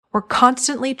We're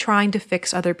constantly trying to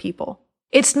fix other people.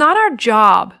 It's not our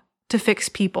job to fix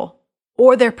people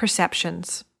or their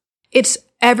perceptions. It's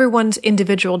everyone's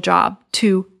individual job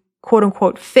to, quote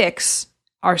unquote, fix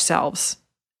ourselves.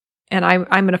 And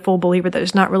I'm a full believer that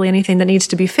there's not really anything that needs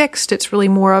to be fixed. It's really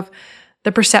more of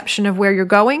the perception of where you're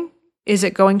going. Is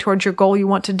it going towards your goal you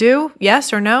want to do?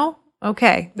 Yes or no?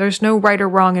 Okay. There's no right or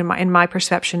wrong in my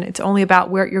perception. It's only about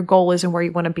where your goal is and where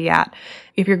you want to be at.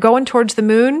 If you're going towards the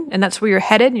moon and that's where you're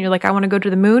headed and you're like, I want to go to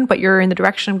the moon, but you're in the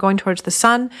direction of going towards the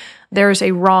sun, there's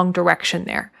a wrong direction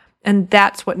there. And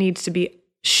that's what needs to be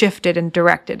shifted and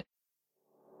directed.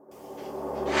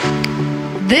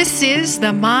 This is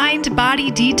the Mind Body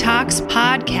Detox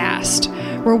Podcast,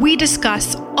 where we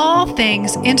discuss all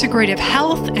things integrative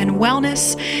health and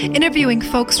wellness, interviewing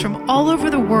folks from all over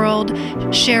the world,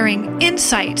 sharing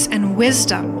insights and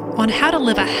wisdom on how to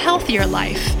live a healthier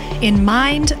life in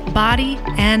mind, body,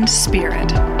 and spirit.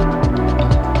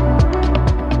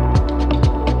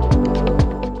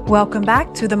 Welcome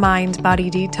back to the Mind Body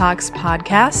Detox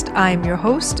Podcast. I'm your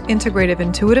host, integrative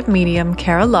intuitive medium,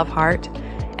 Kara Lovehart.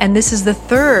 And this is the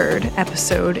third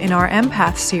episode in our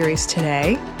Empath series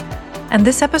today. And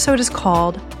this episode is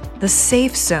called The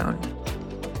Safe Zone.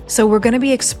 So we're going to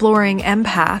be exploring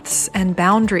empaths and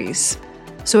boundaries.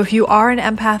 So if you are an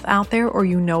empath out there or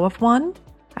you know of one,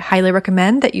 I highly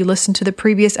recommend that you listen to the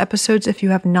previous episodes if you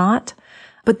have not.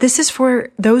 But this is for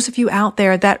those of you out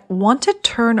there that want to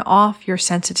turn off your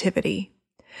sensitivity.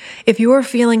 If you are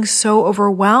feeling so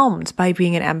overwhelmed by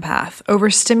being an empath,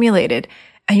 overstimulated,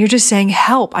 and you're just saying,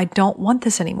 help, I don't want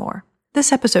this anymore,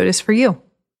 this episode is for you.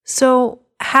 So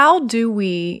how do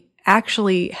we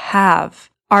actually have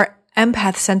our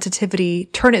empath sensitivity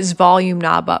turn its volume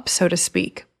knob up, so to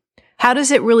speak? How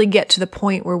does it really get to the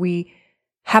point where we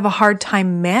have a hard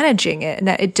time managing it and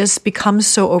that it just becomes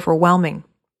so overwhelming?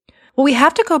 Well, we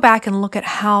have to go back and look at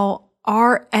how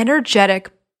our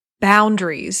energetic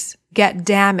boundaries get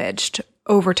damaged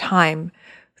over time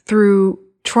through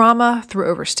trauma, through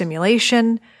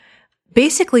overstimulation.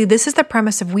 Basically, this is the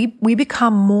premise of we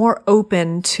become more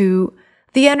open to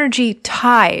the energy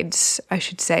tides, I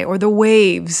should say, or the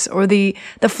waves, or the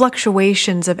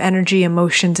fluctuations of energy,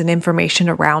 emotions, and information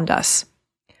around us.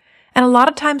 And a lot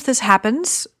of times this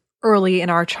happens early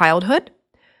in our childhood.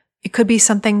 It could be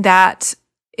something that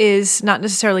is not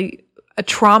necessarily a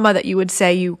trauma that you would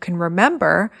say you can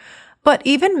remember, but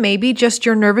even maybe just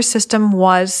your nervous system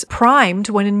was primed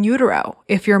when in utero.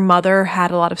 If your mother had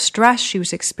a lot of stress she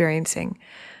was experiencing.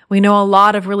 We know a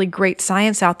lot of really great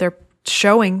science out there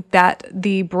showing that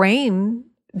the brain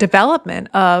development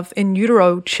of in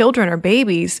utero children or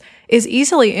babies is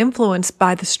easily influenced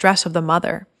by the stress of the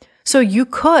mother. So you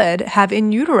could have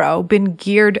in utero been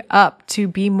geared up to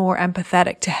be more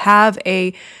empathetic, to have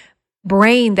a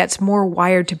brain that's more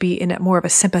wired to be in more of a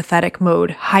sympathetic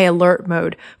mode, high alert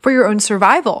mode for your own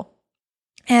survival.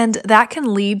 And that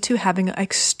can lead to having an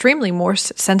extremely more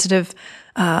sensitive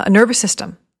nervous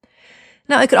system.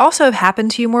 Now, it could also have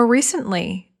happened to you more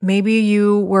recently. Maybe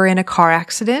you were in a car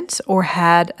accident or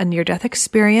had a near-death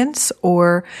experience,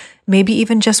 or maybe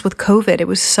even just with COVID. It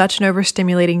was such an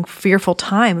overstimulating, fearful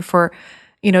time for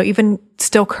even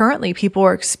still currently, people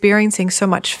are experiencing so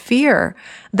much fear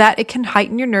that it can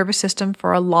heighten your nervous system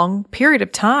for a long period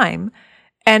of time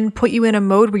and put you in a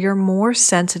mode where you're more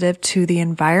sensitive to the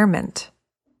environment.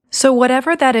 So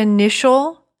whatever that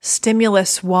initial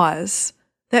stimulus was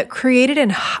that created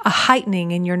a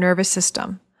heightening in your nervous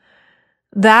system,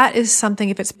 that is something,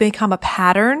 if it's become a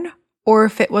pattern or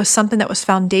if it was something that was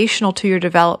foundational to your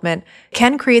development,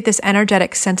 can create this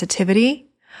energetic sensitivity,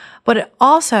 but it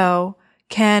also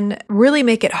can really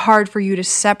make it hard for you to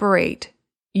separate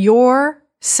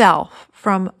yourself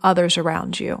from others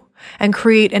around you and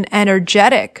create an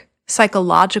energetic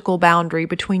psychological boundary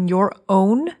between your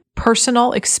own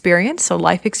personal experience, so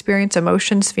life experience,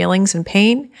 emotions, feelings, and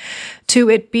pain, to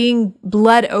it being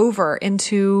bled over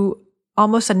into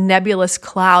almost a nebulous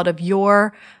cloud of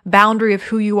your boundary of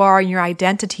who you are, and your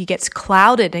identity gets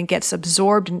clouded and gets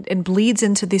absorbed and bleeds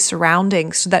into the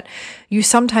surroundings, so that you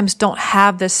sometimes don't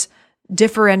have this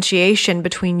differentiation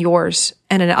between yours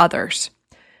and others.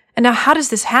 And now, how does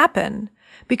this happen?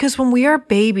 Because when we are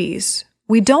babies,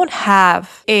 we don't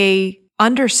have a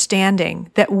understanding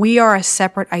that we are a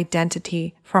separate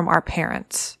identity from our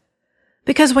parents.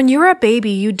 Because when you're a baby,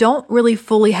 you don't really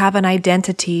fully have an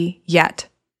identity yet.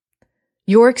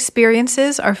 Your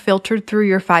experiences are filtered through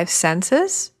your 5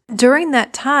 senses. During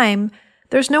that time,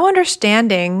 there's no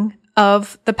understanding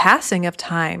of the passing of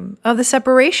time, of the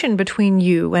separation between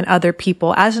you and other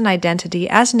people as an identity,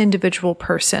 as an individual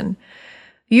person.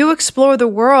 You explore the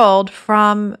world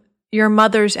from your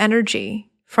mother's energy,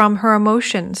 from her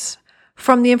emotions,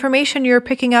 from the information you're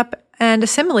picking up and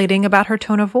assimilating about her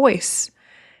tone of voice.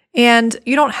 And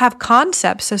you don't have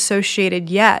concepts associated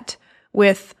yet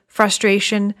with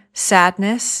frustration,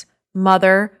 sadness,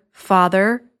 mother,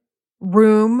 father,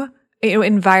 room,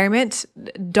 environment,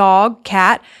 dog,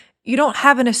 cat. You don't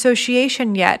have an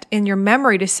association yet in your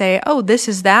memory to say, oh, this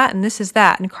is that and this is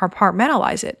that, and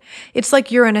compartmentalize it. It's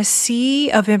like you're in a sea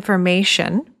of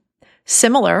information,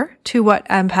 similar to what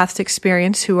empaths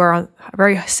experience who are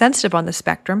very sensitive on the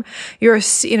spectrum. You're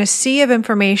in a sea of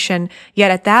information, yet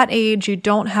at that age, you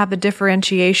don't have the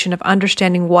differentiation of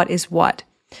understanding what is what.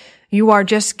 You are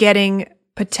just getting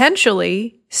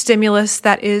potentially stimulus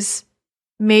that is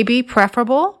maybe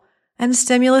preferable and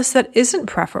stimulus that isn't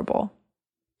preferable.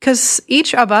 Because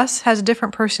each of us has a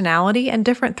different personality and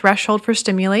different threshold for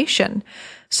stimulation.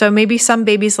 So maybe some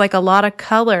babies like a lot of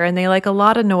color and they like a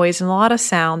lot of noise and a lot of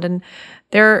sound, and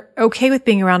they're okay with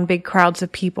being around big crowds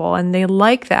of people and they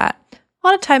like that. A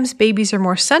lot of times babies are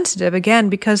more sensitive, again,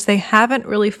 because they haven't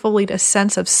really fully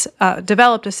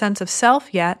developed a sense of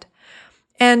self yet.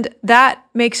 And that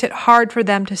makes it hard for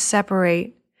them to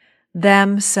separate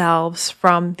themselves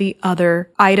from the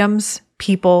other items,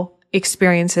 people,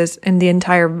 experiences, and the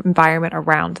entire environment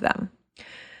around them.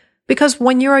 Because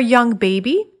when you're a young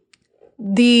baby,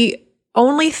 the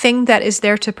only thing that is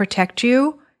there to protect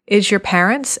you is your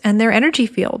parents and their energy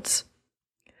fields.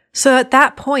 So at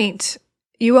that point,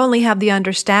 you only have the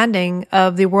understanding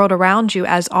of the world around you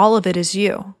as all of it is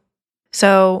you.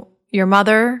 So your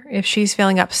mother, if she's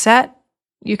feeling upset,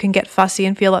 you can get fussy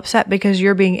and feel upset because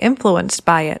you're being influenced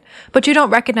by it. But you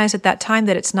don't recognize at that time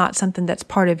that it's not something that's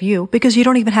part of you because you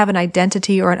don't even have an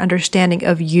identity or an understanding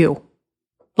of you,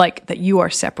 like that you are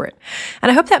separate.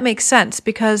 And I hope that makes sense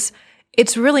because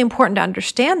it's really important to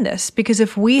understand this, because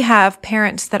if we have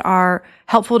parents that are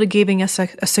helpful to giving us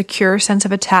a secure sense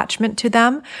of attachment to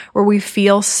them, where we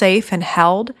feel safe and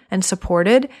held and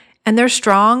supported, and they're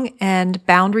strong and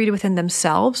boundaried within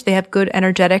themselves, they have good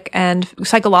energetic and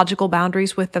psychological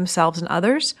boundaries with themselves and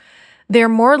others, they're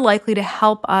more likely to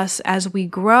help us as we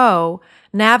grow,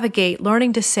 navigate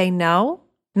learning to say no,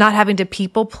 not having to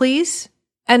people please,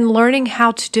 and learning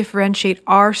how to differentiate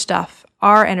our stuff,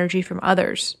 our energy from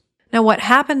others. Now, what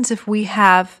happens if we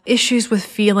have issues with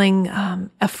feeling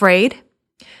afraid?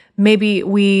 Maybe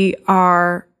we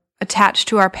are attached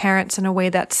to our parents in a way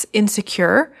that's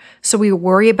insecure. So we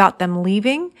worry about them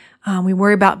leaving. We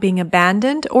worry about being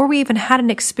abandoned, or we even had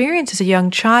an experience as a young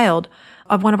child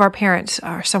of one of our parents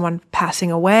or someone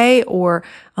passing away or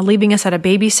leaving us at a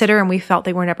babysitter and we felt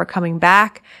they weren't ever coming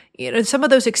back. You know, some of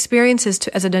those experiences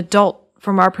as an adult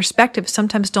from our perspective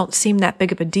sometimes don't seem that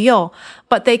big of a deal,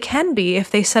 but they can be if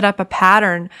they set up a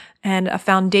pattern and a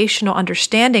foundational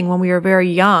understanding when we are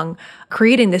very young,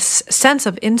 creating this sense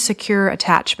of insecure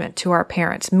attachment to our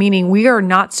parents, meaning we are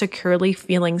not securely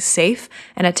feeling safe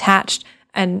and attached,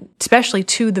 and especially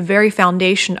to the very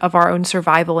foundation of our own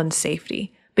survival and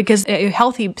safety. Because a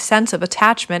healthy sense of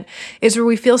attachment is where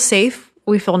we feel safe,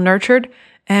 we feel nurtured,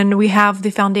 and we have the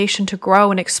foundation to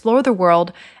grow and explore the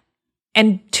world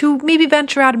and to maybe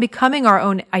venture out and becoming our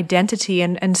own identity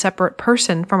and separate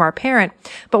person from our parent.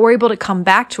 But we're able to come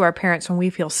back to our parents when we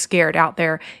feel scared out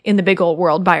there in the big old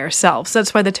world by ourselves.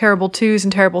 That's why the terrible twos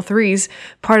and terrible threes,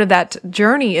 part of that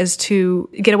journey is to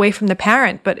get away from the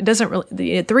parent. But it doesn't really,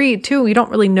 you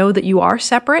don't really know that you are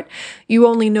separate. You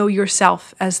only know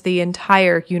yourself as the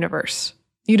entire universe.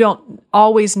 You don't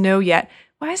always know yet,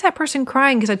 why is that person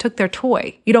crying because I took their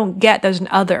toy? You don't get there's an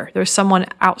other. There's someone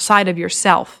outside of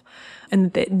yourself.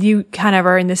 And that you kind of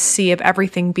are in this sea of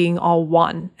everything being all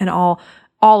one and all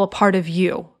a part of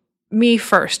you. Me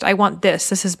first. I want this.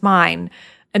 This is mine.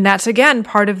 And that's, again,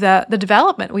 part of the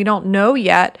development. We don't know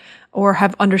yet or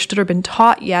have understood or been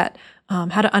taught yet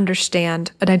how to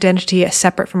understand an identity as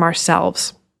separate from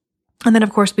ourselves. And then,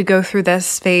 of course, we go through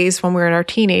this phase when we're in our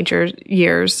teenager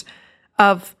years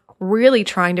of really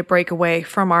trying to break away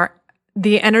from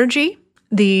the energy,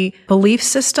 the belief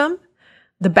system,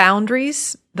 the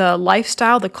boundaries, the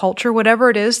lifestyle, the culture, whatever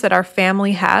it is that our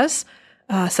family has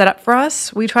set up for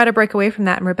us. We try to break away from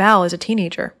that and rebel as a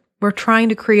teenager. We're trying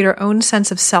to create our own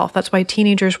sense of self. That's why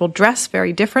teenagers will dress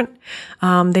very different.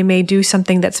 They may do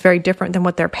something that's very different than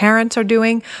what their parents are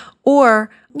doing. Or,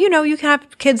 you can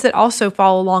have kids that also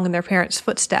follow along in their parents'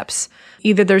 footsteps.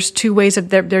 Either there's two ways of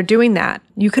they're doing that.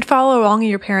 You could follow along in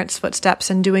your parents' footsteps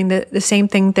and doing the same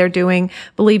thing they're doing,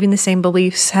 believing the same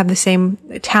beliefs, have the same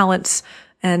talents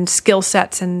and skill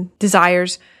sets and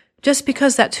desires, just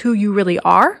because that's who you really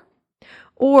are.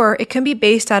 Or it can be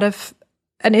based out of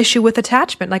an issue with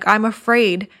attachment. Like, I'm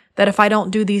afraid that if I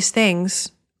don't do these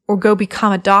things or go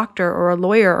become a doctor or a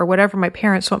lawyer or whatever my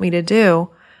parents want me to do,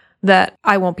 that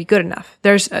I won't be good enough.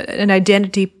 There's an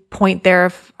identity point there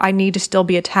if I need to still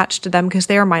be attached to them because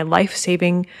they are my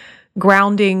life-saving,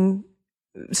 grounding,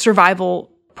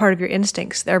 survival part of your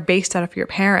instincts. They're based out of your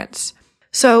parents.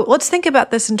 So let's think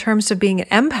about this in terms of being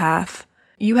an empath.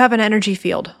 You have an energy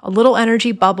field, a little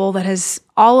energy bubble that has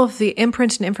all of the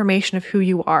imprints and information of who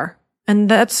you are. And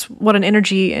that's what an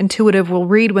energy intuitive will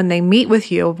read when they meet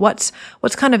with you, what's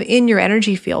kind of in your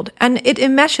energy field. And it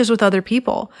enmeshes with other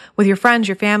people, with your friends,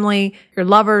 your family, your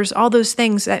lovers, all those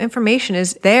things. That information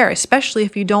is there, especially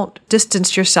if you don't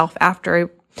distance yourself after a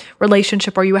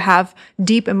relationship or you have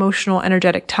deep emotional,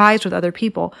 energetic ties with other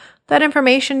people. That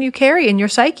information you carry in your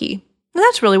psyche. And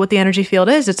that's really what the energy field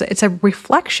is. It's a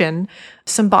reflection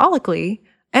symbolically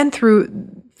and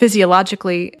through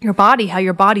physiologically your body, how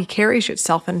your body carries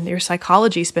itself and your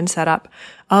psychology's been set up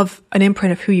of an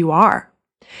imprint of who you are.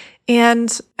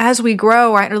 And as we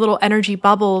grow, our little energy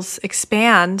bubbles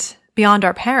expand beyond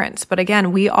our parents. But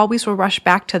again, we always will rush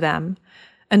back to them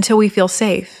until we feel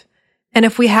safe. And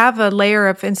if we have a layer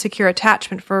of insecure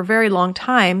attachment for a very long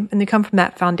time and they come from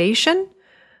that foundation,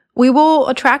 we will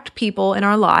attract people in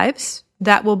our lives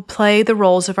that will play the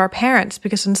roles of our parents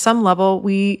because on some level,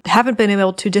 we haven't been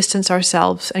able to distance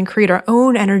ourselves and create our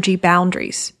own energy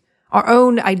boundaries, our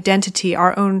own identity,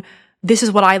 our own, this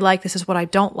is what I like, this is what I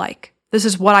don't like. This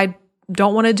is what I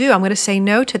don't want to do. I'm going to say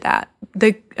no to that.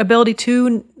 The ability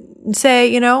to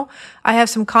say, I have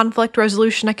some conflict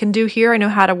resolution I can do here. I know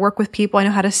how to work with people. I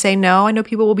know how to say no. I know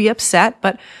people will be upset,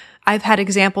 but I've had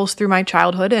examples through my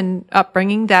childhood and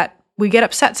upbringing that we get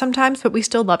upset sometimes, but we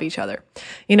still love each other.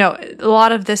 A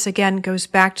lot of this, again, goes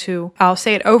back to, I'll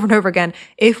say it over and over again,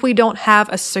 if we don't have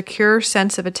a secure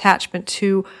sense of attachment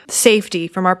to safety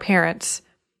from our parents,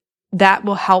 that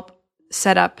will help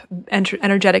set up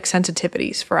energetic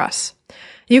sensitivities for us.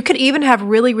 You could even have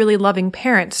really, really loving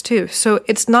parents, too. So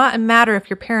it's not a matter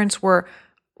if your parents were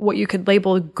what you could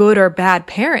label good or bad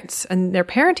parents and their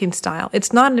parenting style.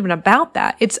 It's not even about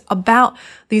that. It's about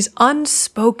these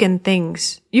unspoken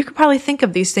things. You could probably think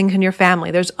of these things in your family.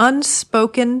 There's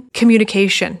unspoken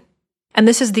communication. And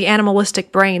this is the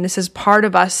animalistic brain. This is part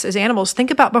of us as animals. Think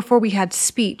about before we had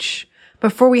speech,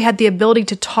 before we had the ability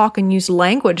to talk and use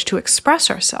language to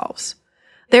express ourselves.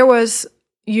 There was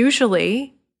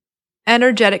usually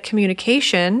energetic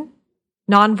communication,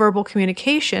 nonverbal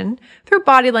communication through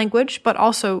body language, but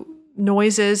also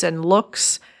noises and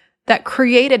looks that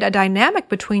created a dynamic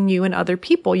between you and other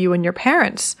people, you and your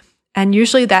parents. And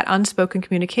usually that unspoken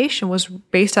communication was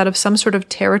based out of some sort of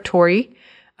territory,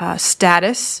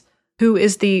 status, who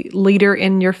is the leader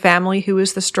in your family, who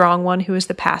is the strong one, who is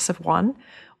the passive one.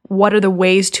 What are the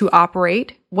ways to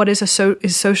operate? What is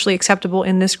socially acceptable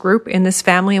in this group, in this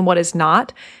family, and what is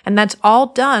not? And that's all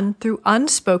done through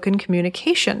unspoken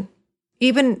communication.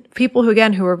 Even people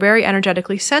who are very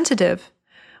energetically sensitive,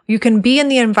 you can be in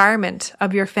the environment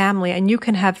of your family and you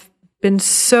can have been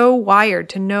so wired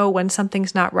to know when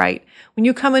something's not right. When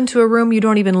you come into a room, you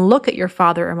don't even look at your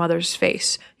father or mother's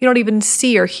face. You don't even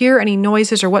see or hear any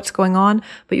noises or what's going on,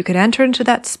 but you could enter into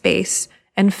that space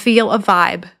and feel a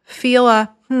vibe, feel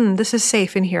this is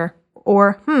safe in here.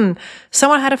 Or,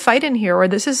 someone had a fight in here, or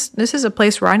this is a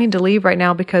place where I need to leave right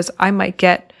now because I might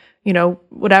get,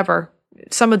 whatever.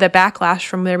 Some of the backlash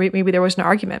from there, maybe there was an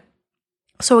argument.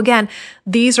 So again,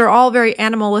 these are all very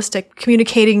animalistic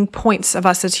communicating points of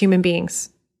us as human beings.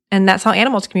 And that's how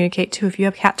animals communicate too. If you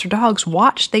have cats or dogs,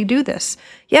 watch, they do this.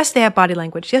 Yes, they have body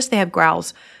language. Yes, they have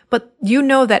growls. But you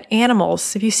know that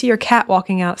animals, if you see your cat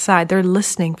walking outside, they're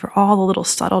listening for all the little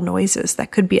subtle noises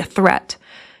that could be a threat.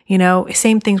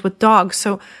 Same things with dogs.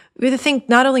 So we have to think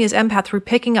not only as empaths, we're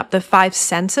picking up the 5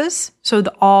 senses. So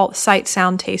the all sight,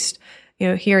 sound, taste,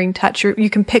 hearing, touch,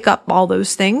 you can pick up all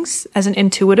those things as an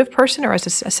intuitive person or as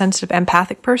a sensitive,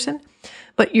 empathic person,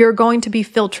 but you're going to be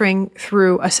filtering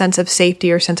through a sense of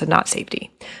safety or sense of not safety.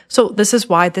 So this is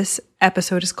why this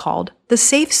episode is called The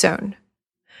Safe Zone,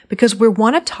 because we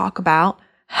want to talk about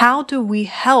how do we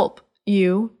help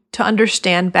you to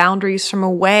understand boundaries from a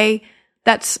way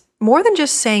that's more than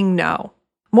just saying no,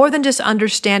 more than just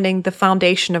understanding the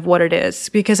foundation of what it is,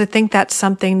 because I think that's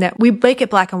something that we make it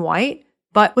black and white.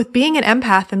 But with being an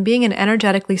empath and being an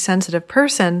energetically sensitive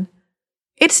person,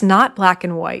 it's not black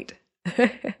and white.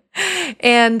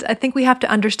 And I think we have to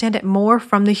understand it more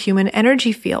from the human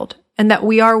energy field and that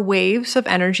we are waves of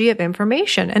energy of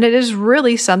information. And it is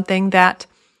really something that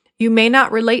you may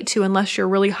not relate to unless you're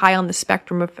really high on the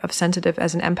spectrum of sensitive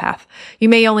as an empath. You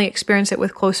may only experience it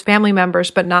with close family members,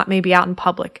 but not maybe out in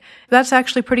public. That's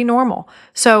actually pretty normal.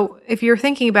 So if you're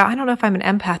thinking about, I don't know if I'm an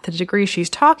empath to the degree she's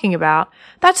talking about,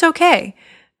 that's okay.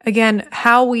 again,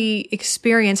 how we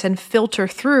experience and filter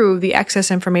through the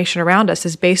excess information around us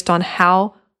is based on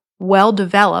how well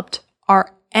developed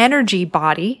our energy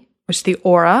body, which is the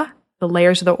aura, the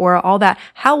layers of the aura, all that,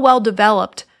 how well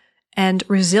developed and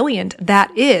resilient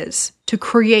that is to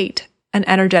create an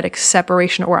energetic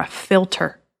separation or a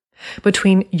filter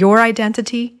between your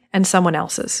identity and someone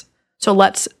else's. So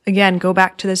let's, again, go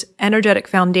back to this energetic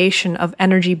foundation of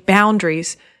energy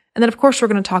boundaries. And then, of course, we're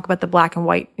going to talk about the black and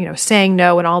white, saying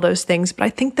no and all those things. But I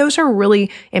think those are really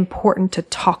important to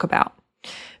talk about,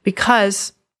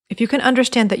 because if you can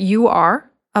understand that you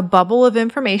are a bubble of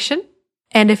information,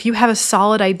 and if you have a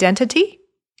solid identity,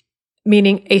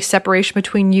 meaning a separation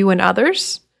between you and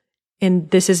others, and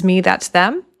this is me, that's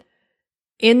them,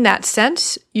 in that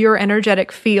sense, your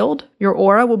energetic field, your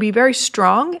aura will be very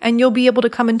strong, and you'll be able to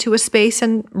come into a space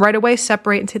and right away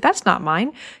separate and say, that's not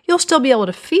mine. You'll still be able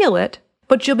to feel it,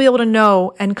 but you'll be able to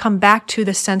know and come back to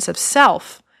the sense of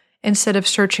self instead of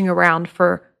searching around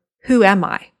for, who am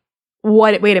I?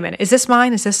 Wait a minute, is this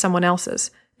mine? Is this someone else's?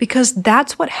 Because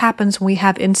that's what happens when we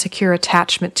have insecure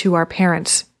attachment to our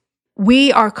parents.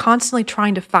 We are constantly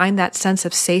trying to find that sense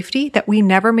of safety that we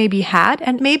never maybe had.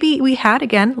 And maybe we had,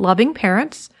 again, loving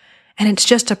parents. And it's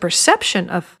just a perception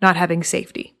of not having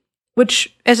safety,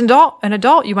 which as an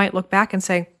adult, you might look back and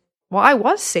say, well, I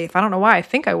was safe. I don't know why I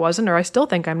think I wasn't, or I still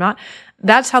think I'm not.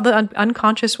 That's how the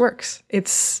unconscious works.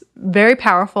 It's very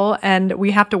powerful, and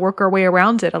we have to work our way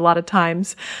around it a lot of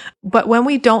times. But when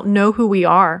we don't know who we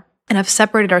are, and have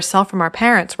separated ourselves from our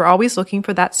parents, we're always looking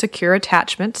for that secure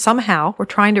attachment. Somehow we're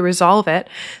trying to resolve it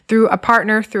through a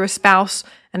partner, through a spouse.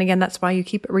 And again, that's why you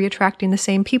keep reattracting the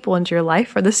same people into your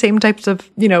life, or the same types of,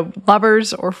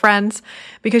 lovers or friends,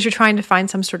 because you're trying to find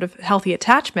some sort of healthy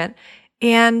attachment.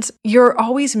 And you're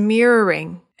always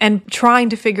mirroring and trying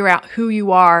to figure out who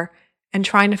you are and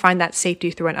trying to find that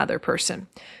safety through another person.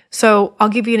 So I'll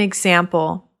give you an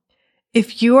example.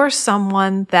 If you are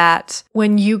someone that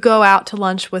when you go out to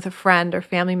lunch with a friend or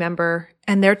family member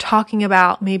and they're talking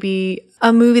about maybe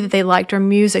a movie that they liked or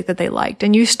music that they liked,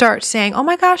 and you start saying, oh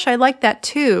my gosh, I like that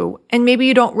too. And maybe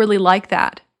you don't really like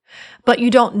that, but you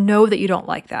don't know that you don't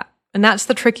like that. And that's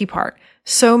the tricky part.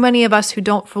 So many of us who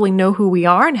don't fully know who we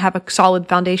are and have a solid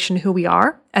foundation who we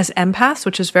are as empaths,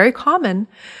 which is very common,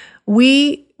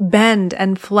 we bend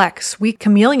and flex. We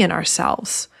chameleon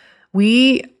ourselves.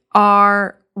 We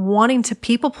are wanting to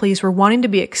people please. We're wanting to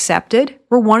be accepted.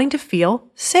 We're wanting to feel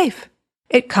safe.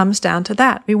 It comes down to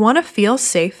that. We want to feel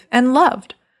safe and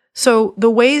loved. So the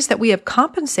ways that we have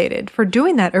compensated for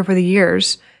doing that over the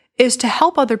years is to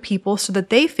help other people so that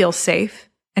they feel safe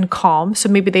and calm. So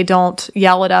maybe they don't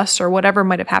yell at us or whatever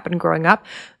might have happened growing up.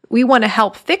 We want to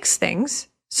help fix things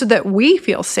so that we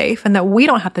feel safe and that we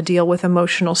don't have to deal with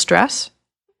emotional stress.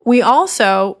 We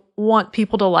also want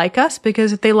people to like us,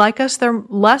 because if they like us, they're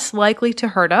less likely to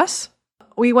hurt us.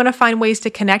 We want to find ways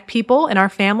to connect people in our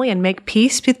family and make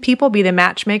peace with people, be the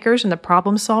matchmakers and the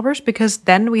problem solvers, because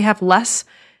then we have less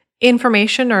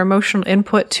information or emotional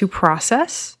input to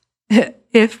process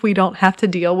if we don't have to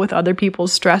deal with other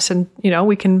people's stress, and,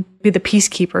 we can be the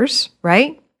peacekeepers,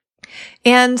 right?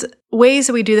 And ways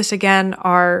that we do this, again,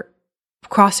 are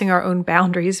crossing our own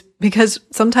boundaries, because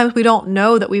sometimes we don't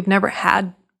know that we've never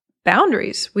had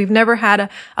boundaries. We've never had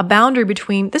a boundary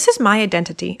between, this is my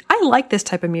identity. I like this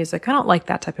type of music. I don't like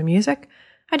that type of music.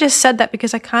 I just said that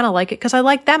because I kind of like it because I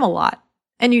like them a lot.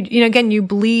 And you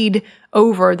bleed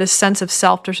over this sense of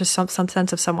self versus some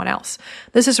sense of someone else.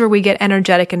 This is where we get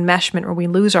energetic enmeshment, where we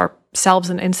lose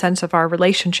ourselves in sense of our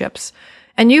relationships.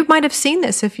 And you might have seen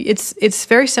this. If it's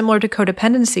very similar to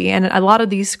codependency, and a lot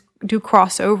of these do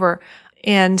cross over.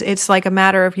 And it's like a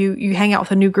matter of you hang out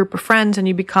with a new group of friends and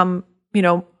you become,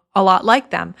 a lot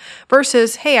like them,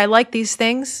 versus, hey, I like these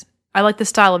things. I like this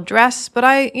style of dress, but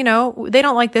they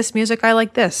don't like this music. I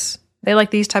like this. They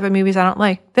like these type of movies. I don't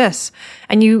like this.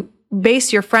 And you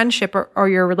base your friendship or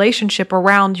your relationship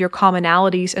around your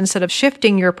commonalities instead of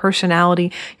shifting your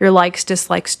personality, your likes,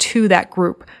 dislikes to that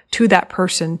group, to that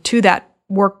person, to that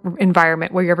work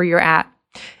environment, wherever you're at.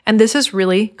 And this is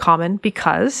really common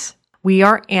because we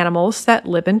are animals that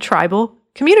live in tribal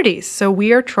communities. So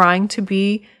we are trying to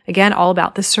be, again, all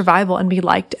about this survival and be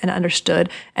liked and understood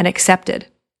and accepted.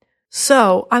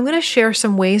 So I'm going to share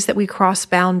some ways that we cross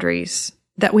boundaries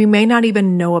that we may not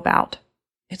even know about.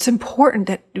 It's important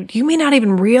that you may not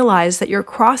even realize that you're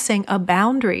crossing a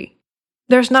boundary.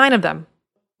 There's 9 of them.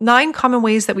 9 common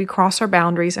ways that we cross our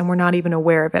boundaries and we're not even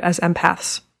aware of it as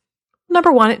empaths.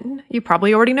 Number 1, you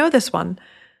probably already know this one.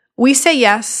 We say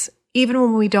yes even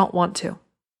when we don't want to.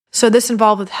 So this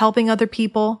involved with helping other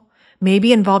people,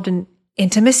 maybe involved in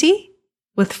intimacy,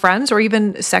 with friends, or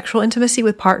even sexual intimacy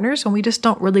with partners when we just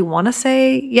don't really want to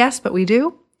say yes, but we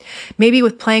do. Maybe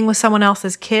with playing with someone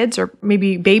else's kids, or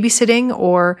maybe babysitting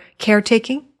or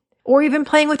caretaking, or even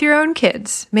playing with your own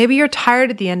kids. Maybe you're tired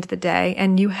at the end of the day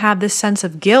and you have this sense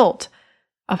of guilt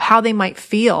of how they might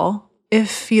feel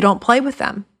if you don't play with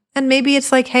them. And maybe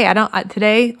it's like, hey,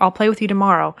 today I'll play with you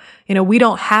tomorrow. We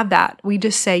don't have that. We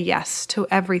just say yes to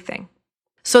everything.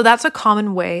 So that's a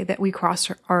common way that we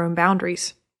cross our own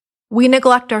boundaries. We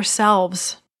neglect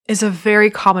ourselves is a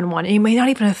very common one. And you may not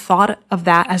even have thought of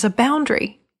that as a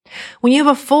boundary. When you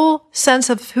have a full sense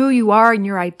of who you are and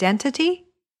your identity,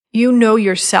 you know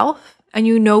yourself and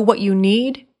you know what you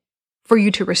need for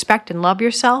you to respect and love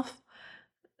yourself.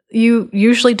 You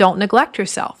usually don't neglect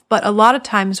yourself. But a lot of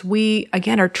times we,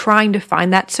 again, are trying to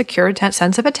find that secure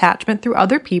sense of attachment through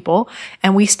other people,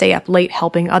 and we stay up late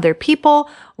helping other people.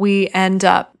 We end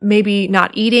up maybe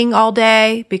not eating all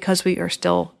day because we are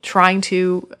still trying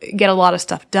to get a lot of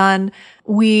stuff done.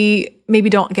 We maybe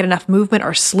don't get enough movement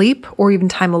or sleep or even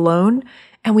time alone,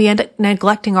 and we end up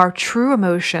neglecting our true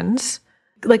emotions,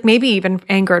 like maybe even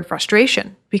anger and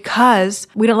frustration, because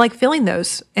we don't like feeling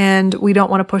those and we don't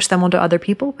want to push them onto other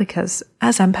people, because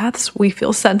as empaths, we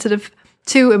feel sensitive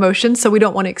to emotions. So we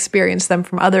don't want to experience them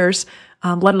from others,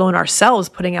 let alone ourselves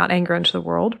putting out anger into the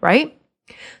world, right?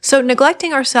 So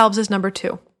neglecting ourselves is number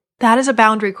 2. That is a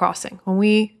boundary crossing. When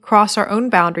we cross our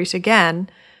own boundaries, again,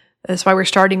 that's why we're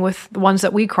starting with the ones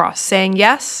that we cross, saying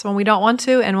yes when we don't want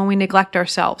to and when we neglect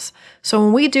ourselves. So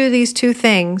when we do these 2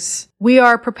 things, we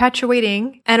are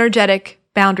perpetuating energetic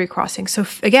boundary crossing. So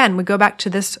again, we go back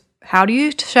to this, how do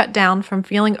you shut down from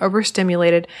feeling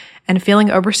overstimulated and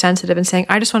feeling oversensitive and saying,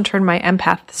 I just want to turn my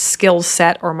empath skills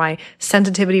set or my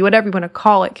sensitivity, whatever you want to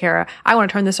call it, Kara, I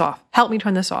want to turn this off. Help me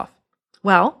turn this off.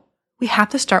 Well, we have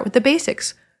to start with the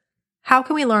basics. How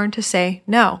can we learn to say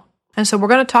no? And so we're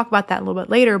going to talk about that a little bit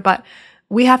later, but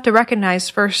we have to recognize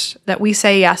first that we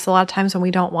say yes a lot of times when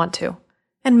we don't want to.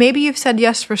 And maybe you've said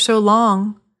yes for so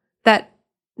long that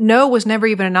no was never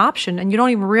even an option, and you don't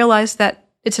even realize that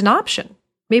it's an option.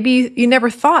 Maybe you never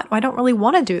thought, I don't really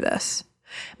want to do this.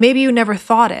 Maybe you never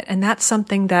thought it, and that's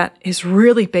something that is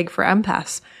really big for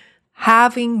empaths.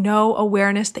 Having no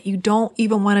awareness that you don't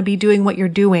even want to be doing what you're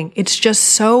doing. It's just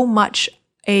so much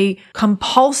a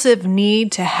compulsive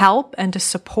need to help and to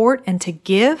support and to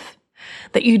give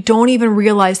that you don't even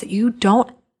realize that you don't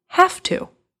have to,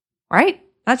 right?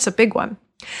 That's a big one.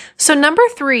 So number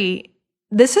 3,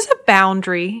 this is a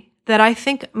boundary that I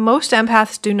think most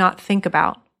empaths do not think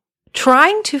about.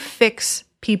 Trying to fix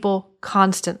people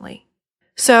constantly.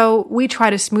 So we try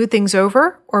to smooth things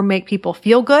over or make people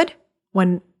feel good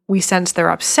when we sense they're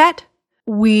upset.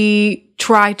 We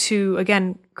try to,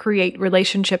 again, create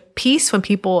relationship peace when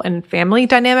people and family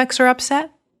dynamics are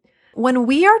upset. When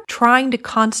we are trying to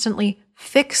constantly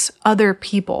fix other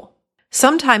people,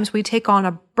 sometimes we take on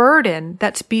a burden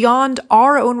that's beyond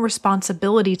our own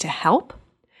responsibility to help.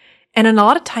 And a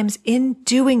lot of times in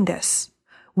doing this,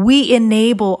 we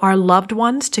enable our loved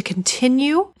ones to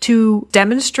continue to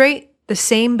demonstrate the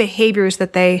same behaviors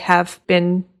that they have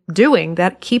been doing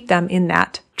that keep them in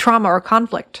that trauma or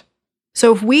conflict.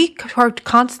 So if we are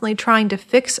constantly trying to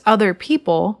fix other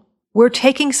people, we're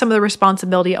taking some of the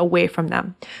responsibility away from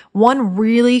them. One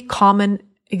really common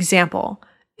example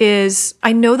is,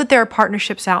 I know that there are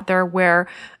partnerships out there where,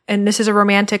 and this is a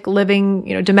romantic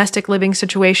living, domestic living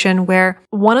situation where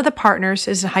one of the partners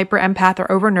is a hyper empath or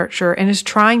over nurturer and is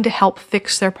trying to help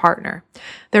fix their partner.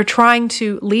 They're trying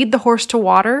to lead the horse to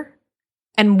water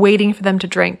and waiting for them to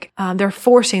drink. They're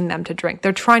forcing them to drink.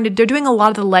 They're doing a lot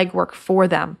of the legwork for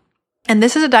them. And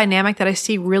this is a dynamic that I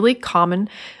see really common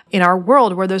in our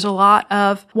world, where there's a lot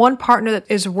of one partner that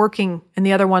is working and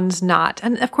the other one's not.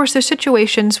 And of course, there's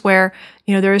situations where,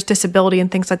 there is disability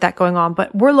and things like that going on,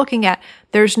 but we're looking at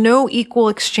there's no equal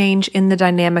exchange in the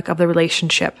dynamic of the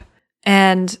relationship.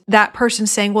 And that person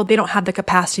saying, well, they don't have the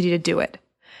capacity to do it.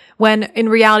 When in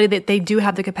reality that they do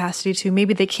have the capacity to,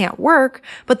 maybe they can't work,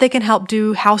 but they can help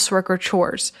do housework or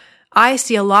chores. I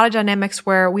see a lot of dynamics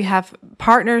where we have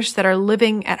partners that are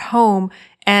living at home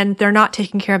and they're not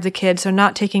taking care of the kids, they're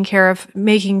not taking care of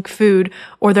making food,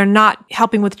 or they're not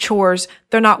helping with chores,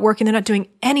 they're not working, they're not doing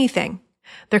anything.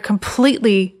 They're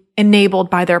completely enabled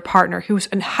by their partner, who's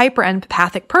a hyper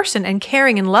empathic person and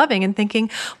caring and loving and thinking,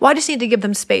 well, I just need to give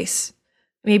them space.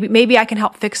 Maybe I can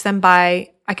help fix them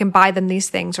I can buy them these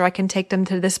things, or I can take them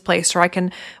to this place, or I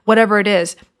can, whatever it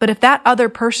is. But if that other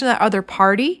person, that other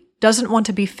party doesn't want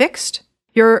to be fixed,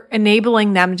 you're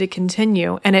enabling them to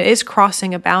continue, and it is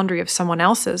crossing a boundary of someone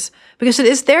else's, because it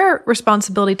is their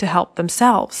responsibility to help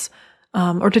themselves,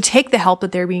 or to take the help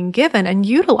that they're being given and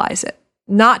utilize it.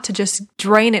 not to just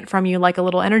drain it from you like a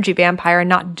little energy vampire and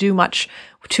not do much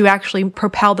to actually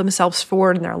propel themselves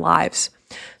forward in their lives.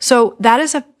 So that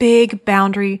is a big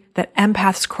boundary that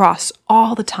empaths cross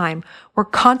all the time. We're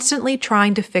constantly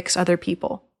trying to fix other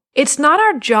people. It's not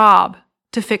our job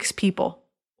to fix people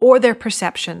or their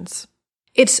perceptions.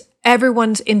 It's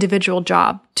everyone's individual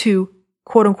job to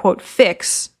quote unquote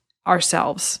fix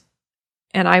ourselves.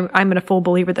 And I'm a full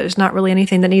believer that there's not really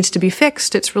anything that needs to be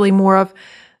fixed. It's really more of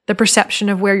the perception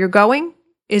of where you're going.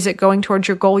 Is it going towards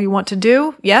your goal you want to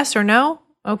do? Yes or no?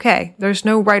 Okay. There's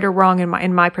no right or wrong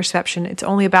in my perception. It's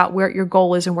only about where your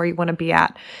goal is and where you want to be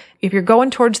at. If you're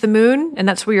going towards the moon and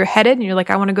that's where you're headed and you're like,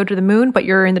 I want to go to the moon, but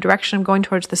you're in the direction of going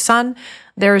towards the sun,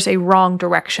 there's a wrong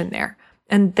direction there.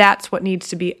 And that's what needs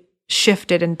to be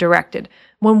shifted and directed.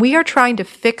 When we are trying to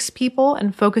fix people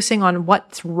and focusing on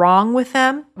what's wrong with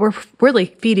them, we're really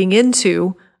feeding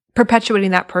into perpetuating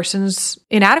that person's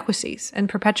inadequacies and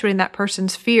perpetuating that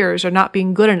person's fears or not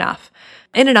being good enough.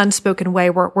 In an unspoken way,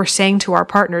 we're saying to our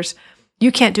partners,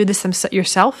 you can't do this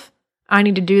yourself. I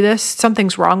need to do this.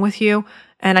 Something's wrong with you.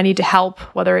 And I need to help,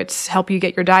 whether it's help you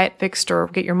get your diet fixed or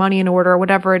get your money in order or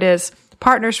whatever it is,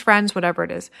 partners, friends, whatever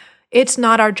it is. It's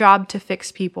not our job to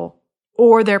fix people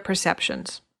or their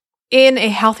perceptions. In a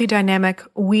healthy dynamic,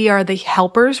 we are the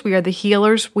helpers, we are the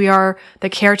healers, we are the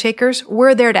caretakers.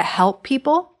 We're there to help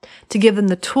people, to give them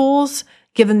the tools,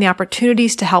 give them the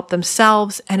opportunities to help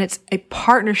themselves, and it's a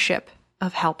partnership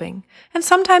of helping. And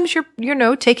sometimes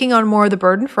you're taking on more of the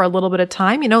burden for a little bit of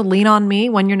time, lean on me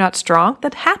when you're not strong.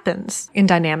 That happens in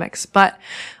dynamics. But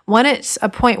when it's a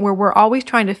point where we're always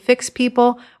trying to fix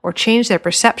people or change their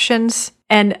perceptions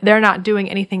and they're not doing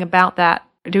anything about that,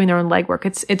 doing their own legwork,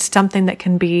 it's something that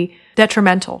can be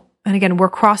detrimental. And again, we're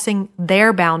crossing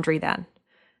their boundary then.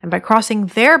 And by crossing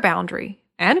their boundary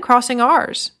and crossing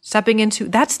ours, stepping into,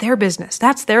 that's their business,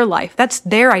 that's their life, that's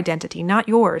their identity, not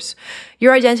yours.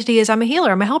 Your identity is, I'm a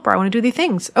healer, I'm a helper, I want to do these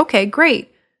things. Okay,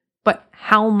 great. But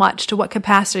how much, to what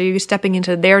capacity are you stepping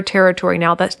into their territory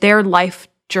now? That's their life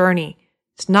journey.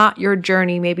 It's not your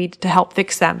journey maybe to help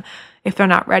fix them if they're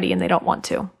not ready and they don't want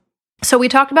to. So we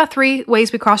talked about 3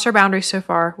 ways we cross our boundaries so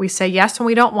far. We say yes when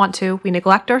we don't want to, we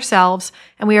neglect ourselves,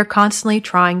 and we are constantly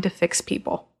trying to fix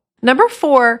people. Number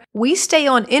 4, we stay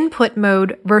on input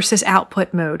mode versus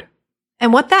output mode.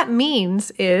 And what that means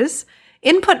is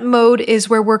input mode is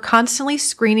where we're constantly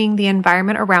screening the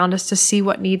environment around us to see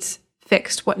what needs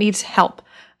fixed, what needs help,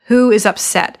 who is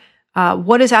upset,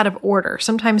 what is out of order.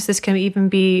 Sometimes this can even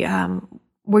be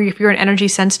where if you're an energy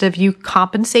sensitive, you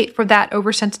compensate for that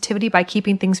oversensitivity by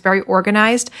keeping things very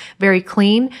organized, very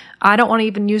clean. I don't want to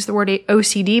even use the word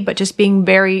OCD, but just being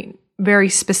very, very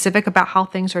specific about how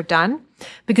things are done,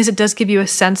 because it does give you a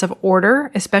sense of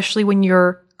order, especially when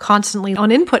you're constantly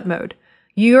on input mode.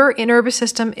 Your nervous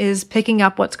system is picking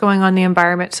up what's going on in the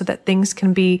environment so that things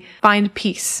can find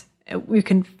peace. You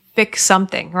can fix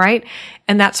something, right?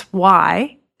 And that's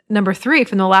why number 3,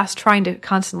 from the last trying to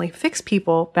constantly fix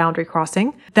people, boundary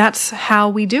crossing, that's how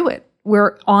we do it.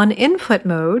 We're on input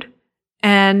mode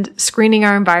and screening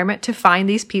our environment to find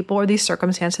these people or these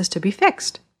circumstances to be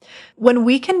fixed. When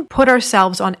we can put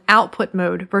ourselves on output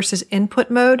mode versus input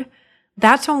mode,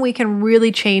 that's when we can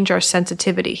really change our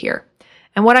sensitivity here.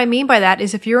 And what I mean by that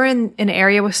is if you're in an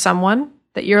area with someone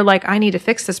that you're like, I need to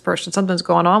fix this person, something's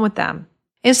going on with them.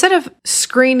 Instead of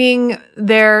screening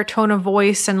their tone of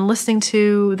voice and listening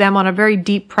to them on a very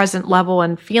deep present level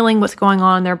and feeling what's going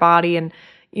on in their body and,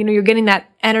 you're getting that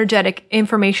energetic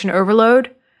information overload,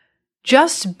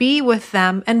 just be with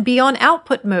them and be on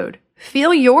output mode.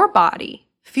 Feel your body.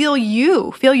 Feel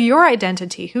you. Feel your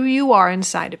identity, who you are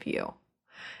inside of you.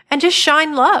 And just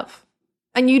shine love.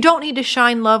 And you don't need to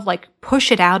shine love, like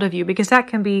push it out of you, because that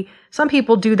can be, some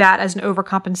people do that as an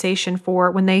overcompensation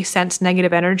for when they sense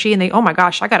negative energy and they, oh my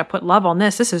gosh, I got to put love on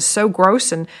this. This is so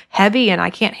gross and heavy and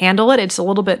I can't handle it. It's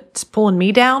it's pulling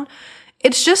me down.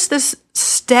 It's just this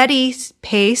steady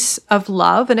pace of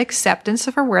love and acceptance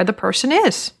for where the person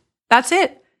is. That's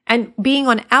it. And being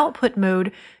on output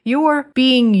mode, you're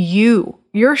being you.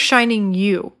 You're shining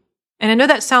you. And I know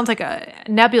that sounds like a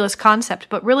nebulous concept,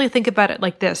 but really think about it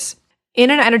like this. In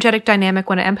an energetic dynamic,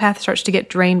 when an empath starts to get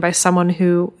drained by someone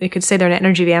who, you could say they're an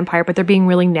energy vampire, but they're being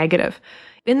really negative.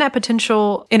 In that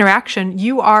potential interaction,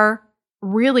 you are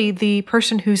really the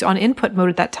person who's on input mode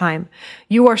at that time.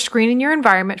 You are screening your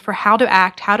environment for how to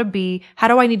act, how to be, how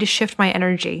do I need to shift my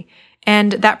energy?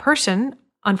 And that person,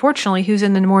 unfortunately, who's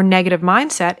in the more negative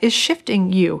mindset is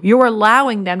shifting you. You're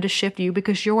allowing them to shift you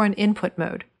because you're in input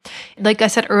mode. Like I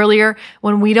said earlier,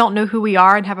 when we don't know who we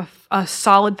are and have a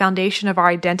solid foundation of our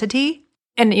identity,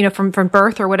 and from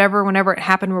birth or whatever, whenever it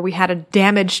happened where we had a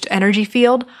damaged energy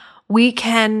field, We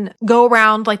can go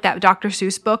around like that Dr.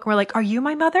 Seuss book and we're like, are you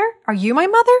my mother? Are you my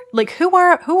mother? Like, who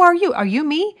are you? Are you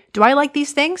me? Do I like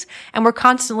these things? And we're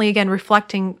constantly, again,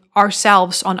 reflecting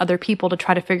ourselves on other people to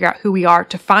try to figure out who we are,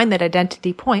 to find that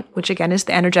identity point, which again is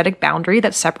the energetic boundary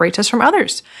that separates us from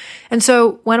others. And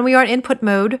so when we are in input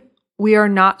mode, we are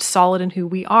not solid in who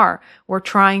we are. We're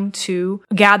trying to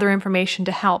gather information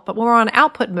to help. But when we're on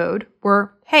output mode,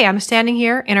 hey, I'm standing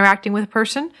here interacting with a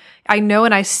person. I know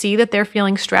and I see that they're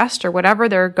feeling stressed or whatever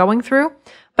they're going through,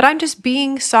 but I'm just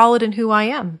being solid in who I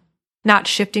am, not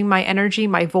shifting my energy,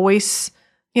 my voice.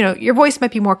 Your voice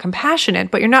might be more compassionate,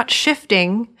 but you're not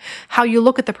shifting how you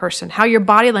look at the person, how your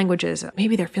body language is.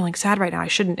 Maybe they're feeling sad right now. I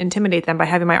shouldn't intimidate them by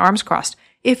having my arms crossed.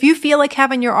 If you feel like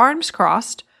having your arms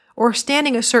crossed or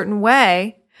standing a certain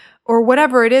way, or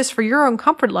whatever it is for your own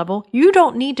comfort level, you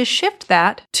don't need to shift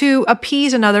that to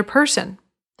appease another person.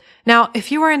 Now,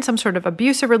 if you are in some sort of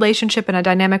abusive relationship in a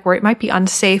dynamic where it might be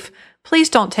unsafe, please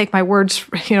don't take my words,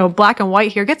 black and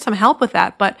white here. Get some help with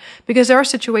that. But because there are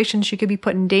situations you could be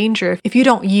put in danger if you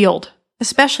don't yield,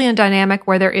 especially in a dynamic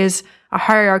where there is a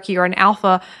hierarchy or an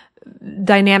alpha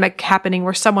dynamic happening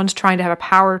where someone's trying to have a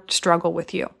power struggle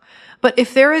with you. But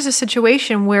if there is a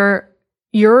situation where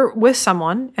you're with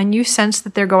someone and you sense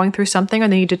that they're going through something or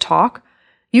they need to talk,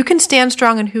 you can stand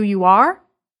strong in who you are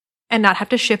and not have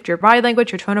to shift your body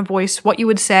language, your tone of voice, what you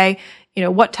would say,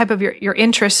 what type of your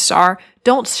interests are.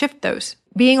 Don't shift those.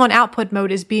 Being on output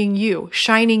mode is being you,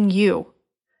 shining you,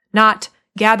 not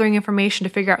gathering information to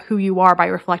figure out who you are by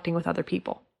reflecting with other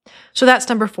people. So that's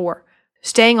number 4,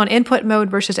 staying on input mode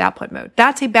versus output mode.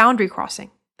 That's a boundary crossing.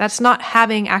 That's not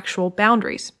having actual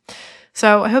boundaries.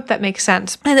 So I hope that makes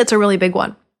sense. And it's a really big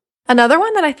one. Another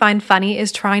one that I find funny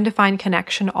is trying to find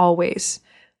connection always.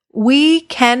 We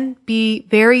can be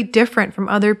very different from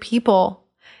other people.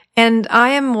 And I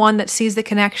am one that sees the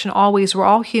connection always. We're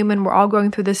all human. We're all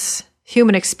going through this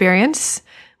human experience.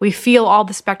 We feel all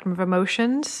the spectrum of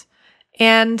emotions.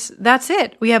 And that's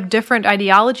it. We have different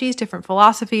ideologies, different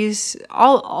philosophies,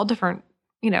 all different,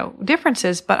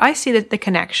 differences. But I see that the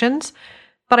connections.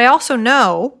 But I also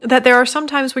know that there are some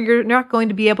times where you're not going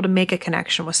to be able to make a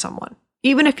connection with someone,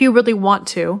 even if you really want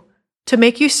to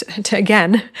make you,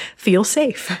 again, feel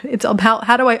safe. It's about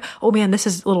this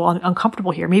is a little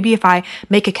uncomfortable here. Maybe if I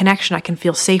make a connection, I can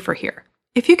feel safer here.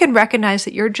 If you can recognize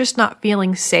that you're just not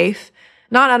feeling safe,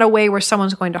 not in a way where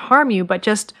someone's going to harm you, but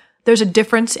just there's a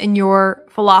difference in your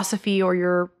philosophy or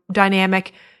your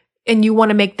dynamic, and you want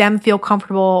to make them feel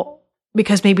comfortable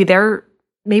because maybe they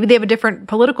have a different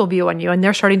political view on you and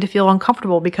they're starting to feel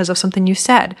uncomfortable because of something you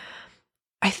said.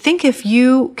 I think if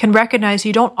you can recognize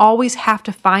you don't always have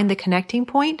to find the connecting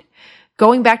point,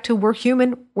 going back to we're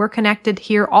human, we're connected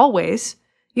here always,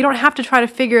 you don't have to try to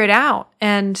figure it out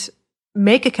and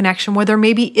make a connection where there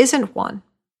maybe isn't one.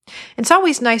 It's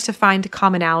always nice to find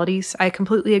commonalities. I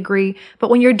completely agree. But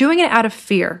when you're doing it out of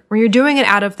fear, when you're doing it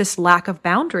out of this lack of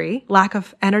boundary, lack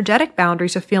of energetic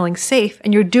boundaries of feeling safe,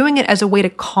 and you're doing it as a way to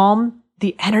calm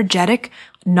the energetic,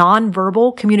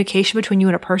 nonverbal communication between you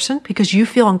and a person because you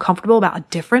feel uncomfortable about a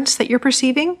difference that you're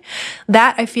perceiving,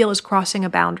 that I feel is crossing a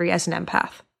boundary as an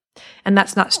empath. And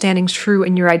that's not standing true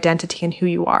in your identity and who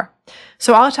you are.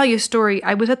 So I'll tell you a story.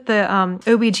 I was at the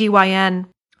OBGYN,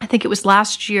 I think it was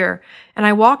last year, and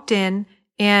I walked in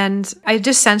and I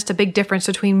just sensed a big difference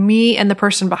between me and the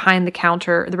person behind the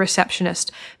counter, the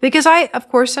receptionist, because I, of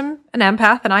course, am an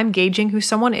empath and I'm gauging who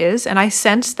someone is, and I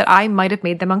sensed that I might have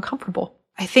made them uncomfortable.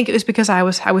 I think it was because I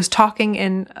was talking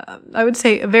in, I would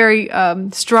say, a very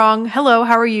strong, hello,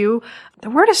 how are you? The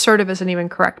word assertive isn't even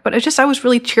correct, but I was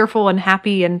really cheerful and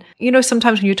happy. And,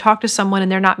 sometimes when you talk to someone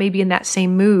and they're not maybe in that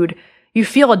same mood, you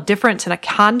feel a difference and a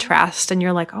contrast, and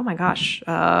you're like, oh my gosh,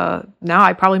 now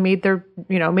I probably made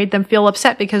them feel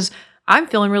upset because I'm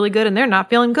feeling really good and they're not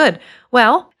feeling good.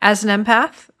 Well, as an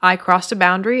empath, I crossed a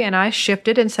boundary and I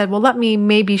shifted and said, well, let me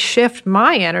maybe shift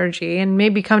my energy and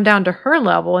maybe come down to her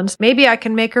level and maybe I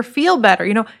can make her feel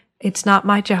better. It's not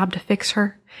my job to fix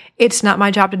her. It's not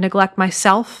my job to neglect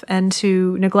myself and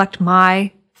to neglect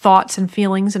my thoughts and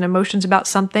feelings and emotions about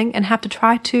something and have to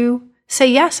try to say,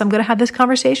 yes, I'm going to have this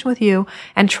conversation with you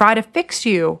and try to fix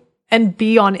you and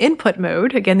be on input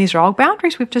mode. Again, these are all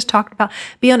boundaries we've just talked about.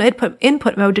 Be on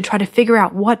input mode to try to figure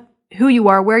out who you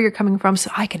are, where you're coming from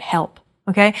so I can help.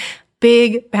 Okay?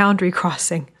 Big boundary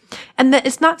crossing. And that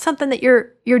it's not something that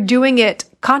you're doing it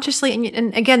consciously.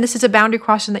 And again, this is a boundary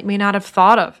crossing that you may not have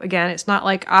thought of. Again, it's not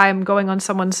like I'm going in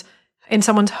someone's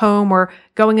home or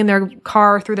going in their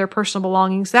car through their personal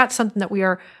belongings. That's something that we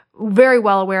are very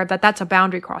well aware of, that's a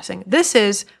boundary crossing. This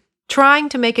is trying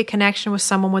to make a connection with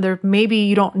someone where maybe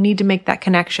you don't need to make that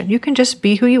connection. You can just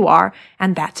be who you are,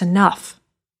 and that's enough.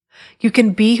 You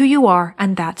can be who you are,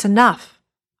 and that's enough.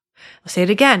 I'll say it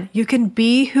again. You can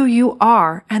be who you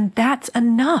are, and that's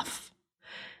enough.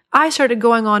 I started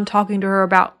going on talking to her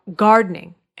about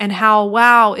gardening and how,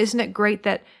 wow, isn't it great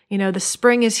that, the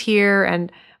spring is here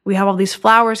and we have all these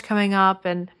flowers coming up.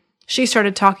 And she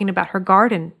started talking about her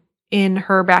garden in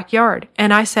her backyard.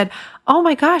 And I said, oh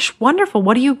my gosh, wonderful.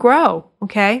 What do you grow?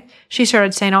 Okay. She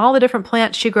started saying all the different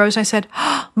plants she grows. And I said,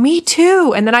 oh, me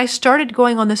too. And then I started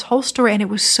going on this whole story, and it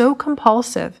was so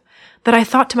compulsive that I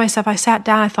thought to myself, I sat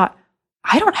down, I thought,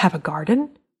 I don't have a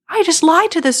garden. I just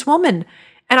lied to this woman.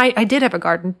 And I did have a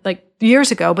garden like years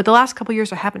ago, but the last couple of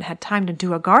years I haven't had time to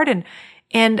do a garden.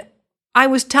 And I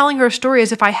was telling her a story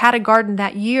as if I had a garden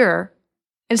that year,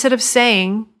 instead of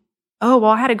saying, oh,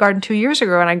 well, I had a garden 2 years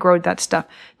ago and I growed that stuff.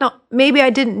 Now, maybe I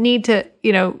didn't need to,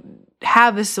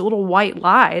 have this little white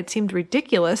lie. It seemed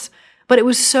ridiculous, but it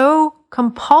was so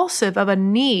compulsive of a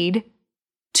need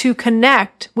to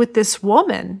connect with this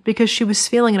woman because she was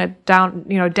feeling in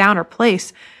a downer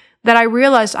place, that I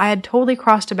realized I had totally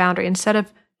crossed a boundary. Instead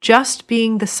of just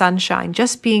being the sunshine,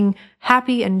 just being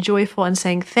happy and joyful and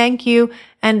saying thank you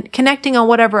and connecting on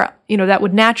whatever, that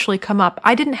would naturally come up,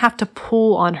 I didn't have to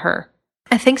pull on her.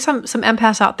 I think some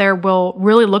empaths out there will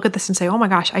really look at this and say, oh my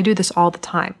gosh, I do this all the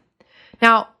time.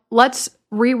 Now, let's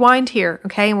rewind here,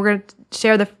 okay? And we're going to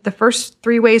share the first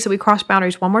 3 ways that we cross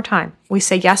boundaries one more time. We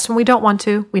say yes when we don't want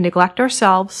to. We neglect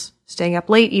ourselves, staying up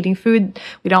late, eating food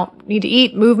we don't need to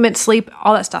eat, movement, sleep,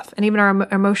 all that stuff, and even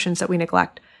our emotions that we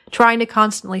neglect. Trying to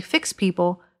constantly fix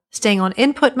people, staying on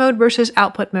input mode versus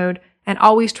output mode, and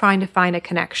always trying to find a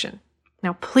connection.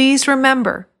 Now, please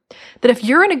remember that if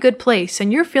you're in a good place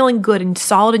and you're feeling good and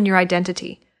solid in your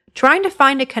identity, trying to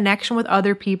find a connection with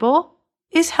other people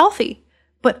is healthy,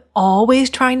 but always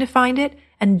trying to find it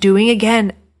and doing,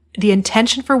 again, the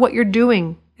intention for what you're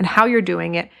doing and how you're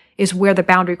doing it is where the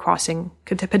boundary crossing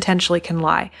potentially can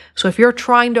lie. So if you're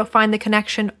trying to find the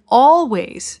connection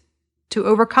always to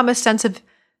overcome a sense of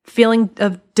feeling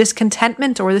of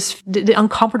discontentment or this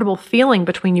uncomfortable feeling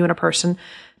between you and a person,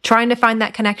 trying to find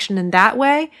that connection in that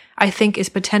way, I think is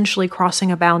potentially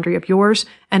crossing a boundary of yours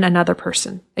and another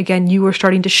person. Again, you are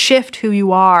starting to shift who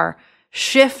you are,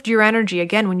 shift your energy.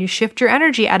 Again, when you shift your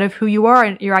energy out of who you are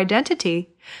and your identity,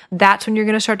 that's when you're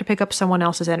going to start to pick up someone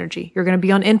else's energy. You're going to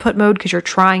be on input mode because you're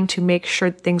trying to make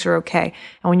sure things are okay.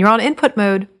 And when you're on input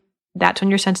mode, that's when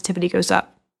your sensitivity goes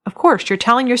up. Of course, you're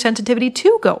telling your sensitivity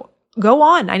to go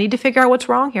on. I need to figure out what's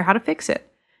wrong here, how to fix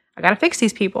it. I got to fix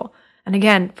these people. And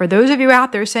again, for those of you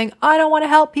out there saying, I don't want to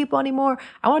help people anymore,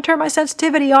 I want to turn my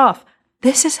sensitivity off,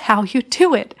 this is how you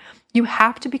do it. You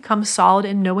have to become solid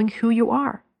in knowing who you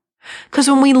are. Because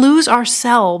when we lose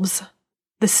ourselves,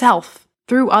 the self,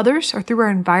 through others or through our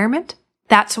environment,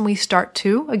 that's when we start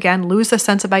to, again, lose the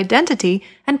sense of identity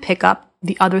and pick up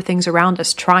the other things around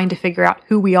us, trying to figure out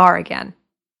who we are again,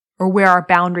 or where our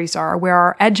boundaries are, or where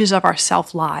our edges of our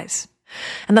self lies.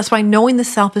 And that's why knowing the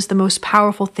self is the most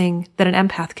powerful thing that an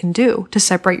empath can do to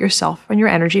separate yourself and your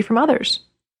energy from others.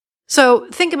 So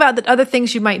think about the other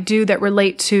things you might do that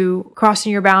relate to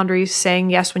crossing your boundaries, saying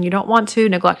yes when you don't want to,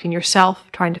 neglecting yourself,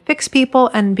 trying to fix people,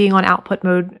 and being on output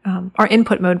mode, or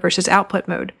input mode versus output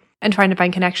mode, and trying to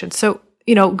find connections. So,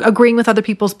 agreeing with other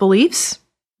people's beliefs,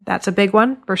 that's a big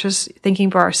one, versus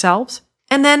thinking for ourselves.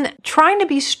 And then trying to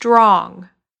be strong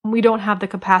when we don't have the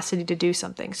capacity to do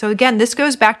something. So again, this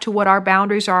goes back to what our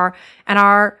boundaries are and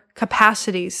our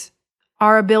capacities,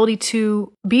 our ability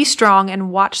to be strong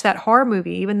and watch that horror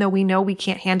movie, even though we know we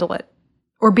can't handle it,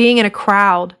 or being in a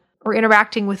crowd or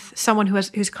interacting with someone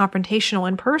who's confrontational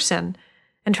in person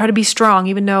and try to be strong,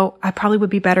 even though I probably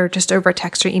would be better just over a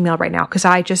text or email right now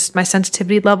because my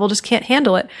sensitivity level just can't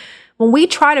handle it. When we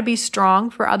try to be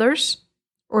strong for others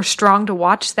or strong to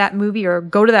watch that movie or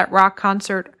go to that rock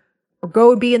concert or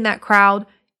go be in that crowd,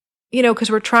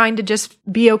 because we're trying to just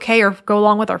be okay or go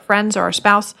along with our friends or our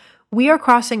spouse, we are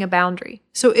crossing a boundary.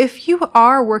 So if you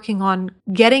are working on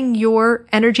getting your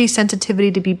energy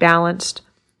sensitivity to be balanced,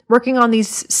 working on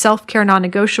these self-care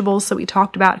non-negotiables that we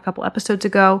talked about a couple episodes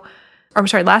ago,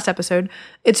 last episode,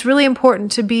 it's really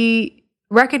important to be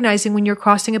recognizing when you're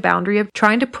crossing a boundary of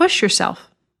trying to push yourself.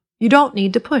 You don't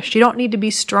need to push. You don't need to be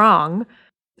strong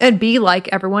and be like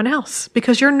everyone else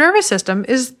because your nervous system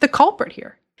is the culprit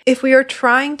here. If we are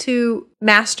trying to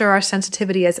master our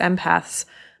sensitivity as empaths,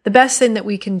 the best thing that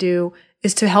we can do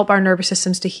is to help our nervous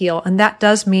systems to heal. And that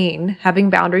does mean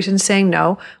having boundaries and saying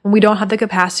no when we don't have the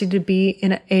capacity to be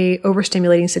in a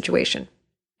overstimulating situation.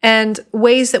 And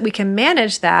ways that we can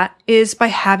manage that is by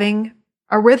having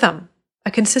a rhythm,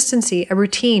 a consistency, a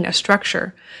routine, a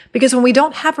structure. Because when we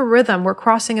don't have a rhythm, we're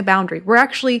crossing a boundary. We're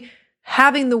actually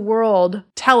having the world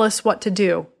tell us what to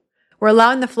do. We're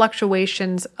allowing the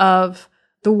fluctuations of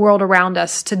the world around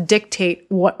us to dictate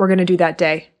what we're going to do that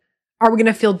day. Are we going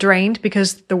to feel drained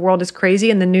because the world is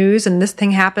crazy and the news and this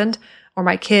thing happened, or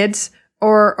my kids?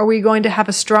 Or are we going to have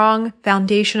a strong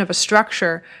foundation of a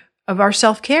structure of our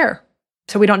self-care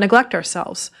so we don't neglect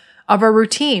ourselves, of our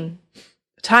routine,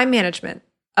 time management,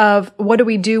 of what do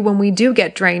we do when we do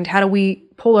get drained? How do we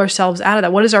pull ourselves out of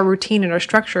that? What is our routine and our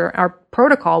structure, our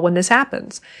protocol when this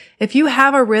happens? If you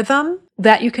have a rhythm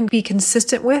that you can be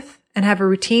consistent with and have a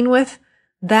routine with,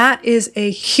 that is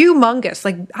a humongous,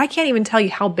 like I can't even tell you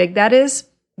how big that is.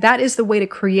 That is the way to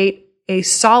create a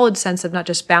solid sense of not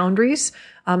just boundaries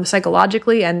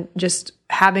psychologically and just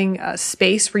having a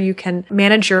space where you can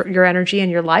manage your energy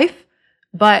and your life.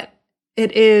 But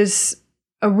it is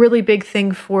a really big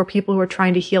thing for people who are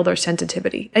trying to heal their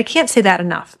sensitivity. I can't say that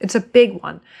enough. It's a big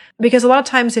one. Because a lot of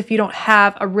times if you don't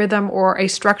have a rhythm or a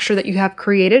structure that you have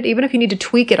created, even if you need to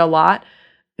tweak it a lot,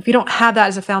 if you don't have that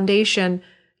as a foundation,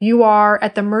 you are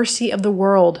at the mercy of the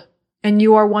world. And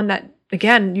you are one that,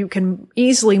 again, you can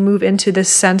easily move into this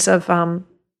sense of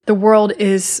the world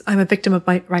is, I'm a victim of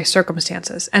my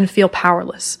circumstances and feel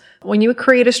powerless. When you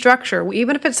create a structure,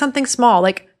 even if it's something small,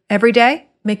 like every day,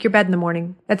 make your bed in the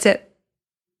morning. That's it.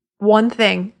 One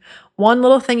thing, one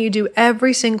little thing you do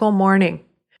every single morning.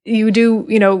 You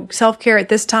do, self-care at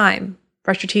this time,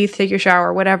 brush your teeth, take your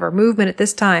shower, whatever, movement at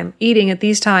this time, eating at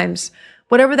these times,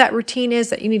 whatever that routine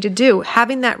is that you need to do.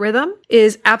 Having that rhythm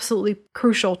is absolutely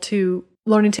crucial to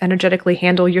learning to energetically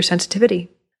handle your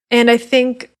sensitivity. And I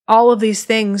think all of these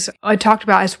things I talked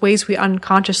about as ways we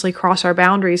unconsciously cross our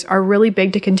boundaries are really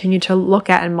big to continue to look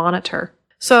at and monitor.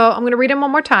 So I'm going to read them one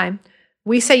more time.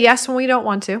 We say yes when we don't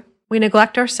want to. We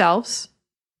neglect ourselves.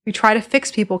 We try to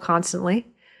fix people constantly.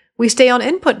 We stay on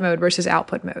input mode versus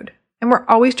output mode. And we're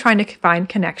always trying to find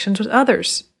connections with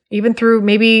others, even through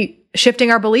maybe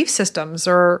shifting our belief systems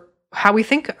or how we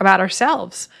think about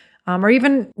ourselves, or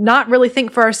even not really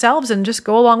think for ourselves and just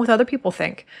go along with other people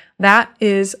think. That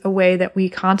is a way that we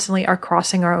constantly are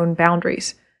crossing our own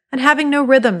boundaries and having no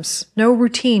rhythms, no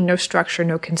routine, no structure,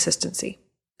 no consistency.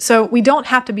 So we don't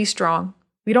have to be strong.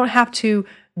 We don't have to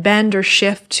bend or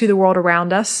shift to the world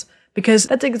around us, because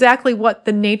that's exactly what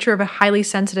the nature of a highly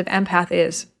sensitive empath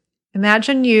is.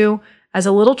 Imagine you as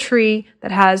a little tree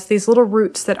that has these little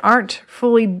roots that aren't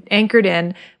fully anchored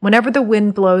in. Whenever the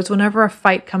wind blows, whenever a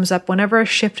fight comes up, whenever a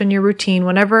shift in your routine,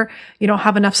 whenever you don't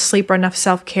have enough sleep or enough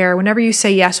self-care, whenever you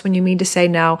say yes when you mean to say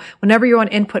no, whenever you're on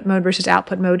input mode versus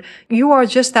output mode, you are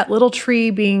just that little tree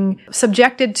being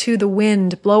subjected to the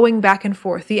wind blowing back and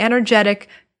forth. The energetic,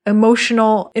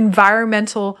 emotional,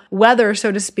 environmental weather,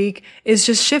 so to speak, is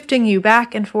just shifting you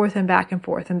back and forth and back and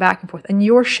forth and back and forth, and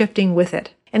you're shifting with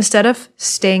it. Instead of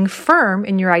staying firm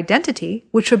in your identity,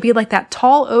 which would be like that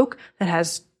tall oak that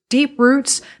has deep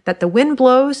roots, that the wind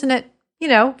blows and it,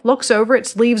 looks over,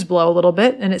 its leaves blow a little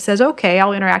bit and it says, okay,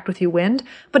 I'll interact with you, wind,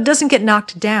 but it doesn't get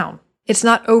knocked down. It's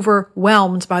not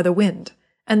overwhelmed by the wind.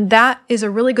 And that is a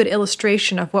really good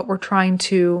illustration of what we're trying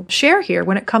to share here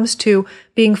when it comes to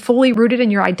being fully rooted in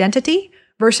your identity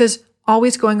versus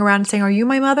always going around and saying, are you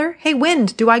my mother? Hey,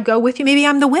 wind, do I go with you? Maybe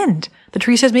I'm the wind. The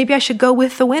tree says, maybe I should go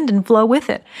with the wind and flow with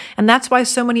it. And that's why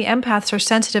so many empaths are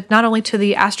sensitive not only to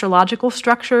the astrological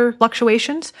structure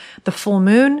fluctuations, the full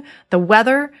moon, the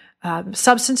weather,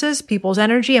 substances, people's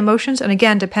energy, emotions. And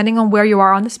again, depending on where you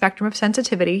are on the spectrum of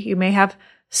sensitivity, you may have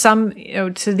some,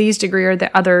 to these degree or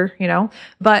the other,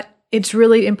 but it's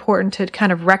really important to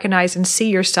kind of recognize and see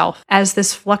yourself as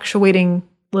this fluctuating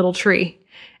little tree.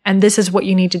 And this is what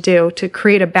you need to do to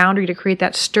create a boundary, to create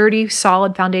that sturdy,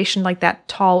 solid foundation like that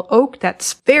tall oak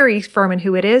that's very firm in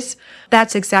who it is.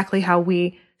 That's exactly how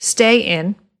we stay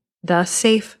in the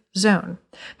safe zone.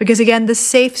 Because again, the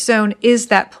safe zone is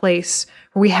that place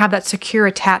where we have that secure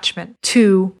attachment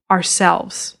to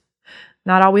ourselves.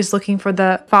 Not always looking for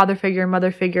the father figure,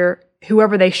 mother figure,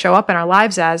 whoever they show up in our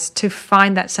lives as, to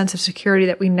find that sense of security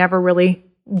that we never really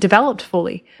developed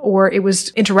fully, or it was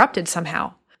interrupted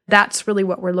somehow. That's really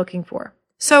what we're looking for.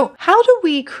 So how do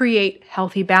we create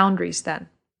healthy boundaries then?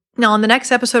 Now, in the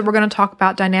next episode, we're going to talk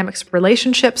about dynamics of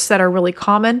relationships that are really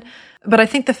common. But I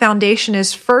think the foundation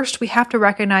is, first, we have to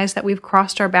recognize that we've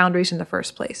crossed our boundaries in the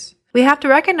first place. We have to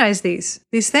recognize these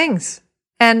things.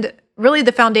 And really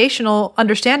the foundational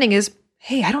understanding is,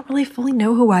 hey, I don't really fully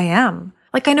know who I am.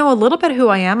 Like, I know a little bit who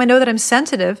I am. I know that I'm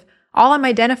sensitive. All I'm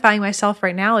identifying myself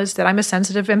right now is that I'm a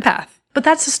sensitive empath. But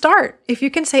that's a start. If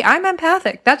you can say, I'm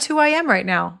empathic, that's who I am right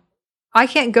now. I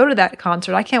can't go to that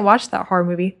concert. I can't watch that horror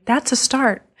movie. That's a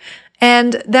start.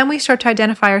 And then we start to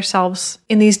identify ourselves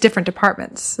in these different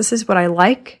departments. This is what I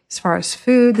like as far as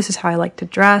food. This is how I like to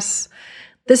dress.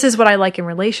 This is what I like in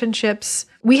relationships.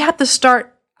 We have to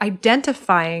start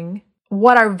identifying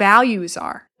what our values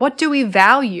are. What do we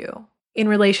value in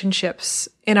relationships,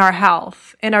 in our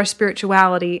health, in our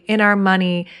spirituality, in our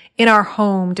money, in our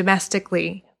home,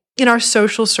 domestically, in our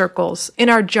social circles, in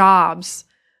our jobs?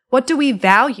 What do we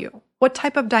value? What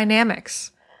type of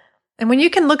dynamics? And when you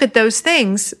can look at those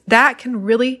things, that can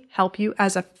really help you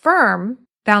as a firm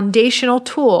foundational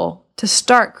tool to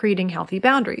start creating healthy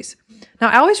boundaries. Now,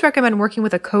 I always recommend working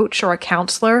with a coach or a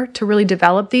counselor to really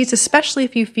develop these, especially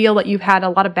if you feel that you've had a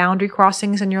lot of boundary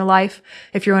crossings in your life.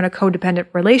 If you're in a codependent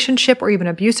relationship or even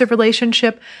abusive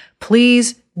relationship,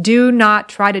 please do not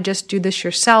try to just do this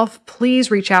yourself.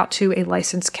 Please reach out to a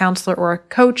licensed counselor or a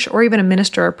coach or even a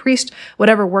minister or a priest,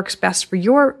 whatever works best for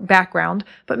your background,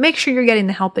 but make sure you're getting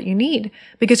the help that you need,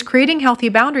 because creating healthy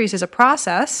boundaries is a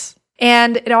process,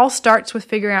 and it all starts with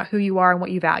figuring out who you are and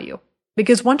what you value.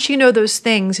 Because once you know those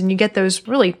things and you get those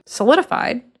really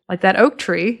solidified, like that oak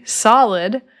tree,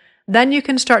 solid, then you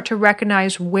can start to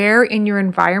recognize where in your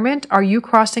environment are you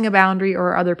crossing a boundary or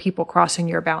are other people crossing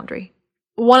your boundary.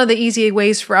 One of the easy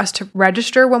ways for us to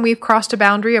register when we've crossed a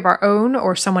boundary of our own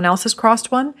or someone else has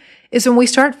crossed one is when we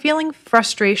start feeling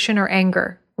frustration or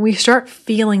anger. When we start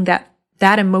feeling that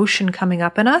emotion coming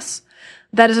up in us,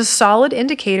 that is a solid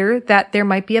indicator that there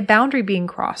might be a boundary being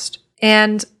crossed.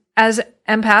 And as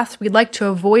empaths, we'd like to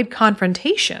avoid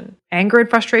confrontation. Anger and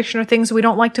frustration are things we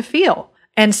don't like to feel.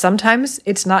 And sometimes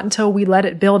it's not until we let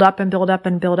it build up and build up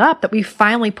and build up that we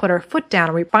finally put our foot down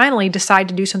and we finally decide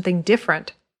to do something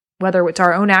different, whether it's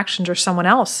our own actions or someone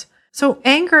else. So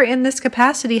anger in this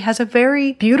capacity has a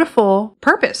very beautiful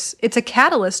purpose. It's a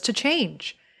catalyst to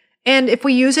change. And if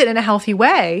we use it in a healthy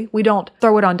way, we don't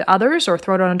throw it onto others or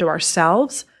throw it onto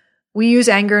ourselves. We use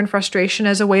anger and frustration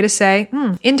as a way to say,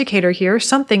 indicator here,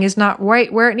 something is not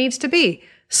right where it needs to be.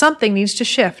 Something needs to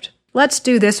shift. Let's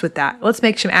do this with that. Let's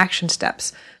make some action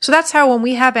steps. So that's how when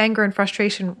we have anger and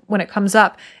frustration, when it comes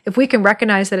up, if we can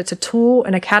recognize that it's a tool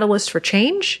and a catalyst for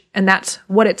change, and that's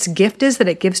what its gift is that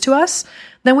it gives to us,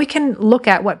 then we can look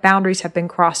at what boundaries have been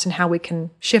crossed and how we can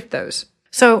shift those.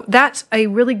 So that's a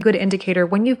really good indicator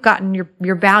when you've gotten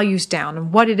your values down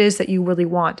and what it is that you really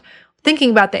want.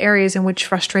 Thinking about the areas in which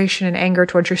frustration and anger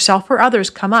towards yourself or others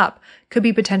come up could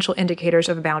be potential indicators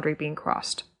of a boundary being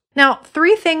crossed. Now,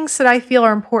 3 things that I feel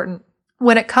are important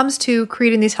when it comes to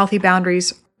creating these healthy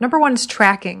boundaries. Number 1 is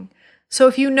tracking. So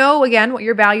if you know, again, what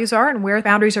your values are and where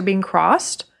boundaries are being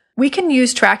crossed, we can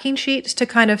use tracking sheets to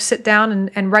kind of sit down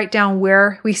and write down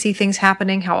where we see things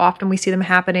happening, how often we see them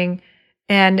happening.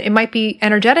 And it might be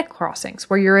energetic crossings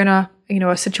where you're in a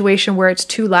situation where it's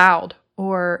too loud,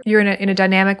 or you're in a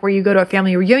dynamic where you go to a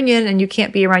family reunion and you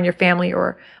can't be around your family,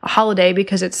 or a holiday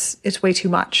because it's way too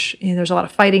much. There's a lot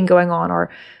of fighting going on, or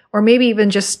maybe even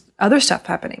just other stuff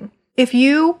happening. If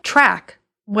you track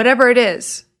whatever it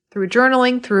is through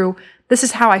journaling, through this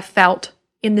is how I felt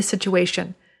in this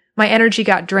situation. My energy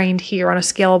got drained here on a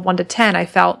scale of 1 to 10. I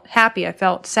felt happy. I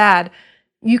felt sad.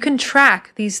 You can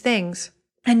track these things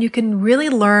and you can really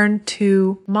learn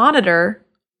to monitor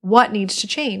what needs to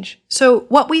change. So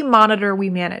what we monitor, we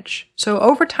manage. So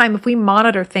over time, if we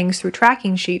monitor things through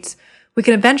tracking sheets, we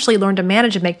can eventually learn to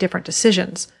manage and make different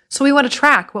decisions. So we want to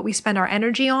track what we spend our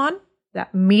energy on,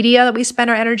 that media that we spend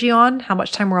our energy on, how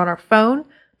much time we're on our phone,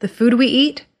 the food we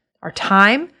eat, our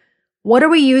time. What are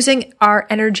we using our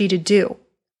energy to do?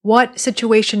 What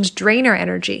situations drain our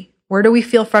energy? Where do we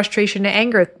feel frustration and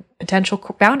anger, potential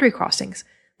boundary crossings?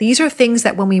 These are things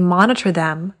that when we monitor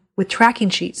them with tracking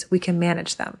sheets, we can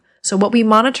manage them. So what we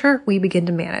monitor, we begin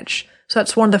to manage. So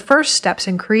that's one of the first steps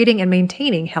in creating and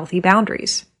maintaining healthy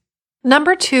boundaries.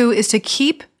 Number 2 is to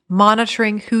keep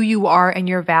monitoring who you are and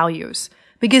your values.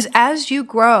 Because as you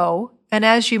grow and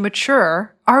as you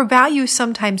mature, our values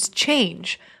sometimes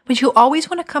change. But you always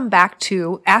want to come back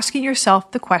to asking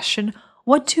yourself the question,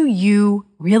 what do you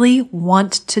really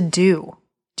want to do?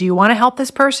 Do you want to help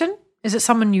this person? Is it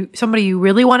somebody you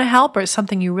really want to help, or is it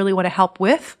something you really want to help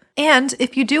with? And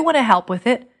if you do want to help with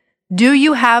it, do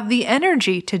you have the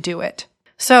energy to do it?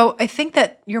 So I think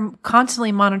that you're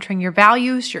constantly monitoring your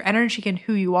values, your energy, and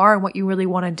who you are and what you really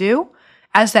want to do.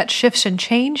 As that shifts and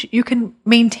change, you can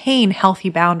maintain healthy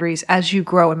boundaries as you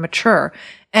grow and mature.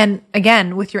 And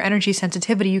again, with your energy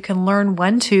sensitivity, you can learn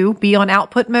when to be on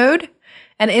output mode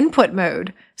and input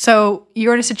mode. So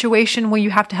you're in a situation where you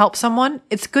have to help someone.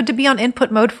 It's good to be on input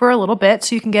mode for a little bit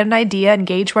so you can get an idea and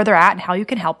gauge where they're at and how you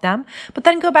can help them. But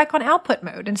then go back on output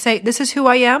mode and say, this is who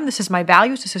I am. This is my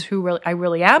values. This is who I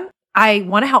really am. I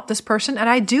want to help this person and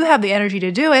I do have the energy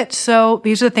to do it. So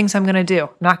these are the things I'm going to do. I'm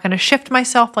not going to shift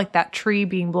myself like that tree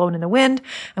being blown in the wind.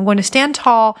 I'm going to stand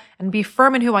tall and be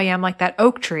firm in who I am like that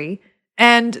oak tree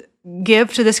and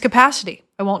give to this capacity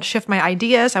I won't shift my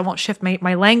ideas. I won't shift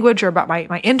my language or about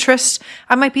my interests.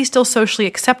 I might be still socially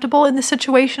acceptable in the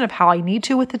situation of how I need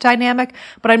to with the dynamic,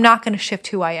 but I'm not going to shift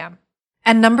who I am.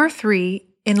 And number 3,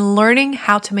 in learning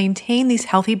how to maintain these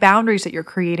healthy boundaries that you're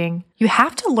creating, you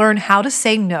have to learn how to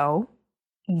say no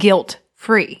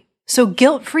guilt-free. So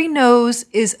guilt-free no's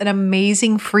is an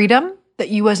amazing freedom that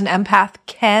you as an empath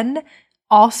can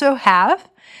also have.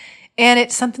 And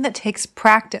it's something that takes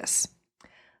practice.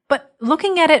 But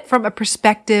looking at it from a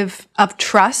perspective of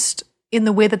trust in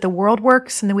the way that the world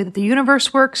works, in the way that the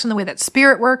universe works, in the way that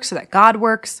spirit works, or that God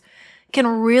works, can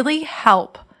really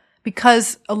help,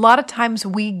 because a lot of times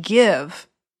we give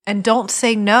and don't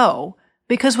say no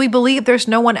because we believe there's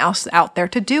no one else out there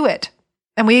to do it.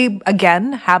 And we,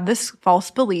 again, have this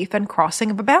false belief and crossing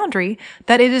of a boundary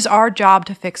that it is our job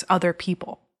to fix other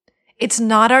people. It's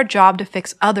not our job to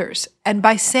fix others. And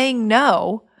by saying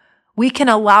no, we can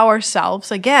allow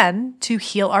ourselves, again, to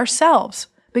heal ourselves,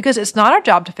 because it's not our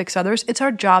job to fix others. It's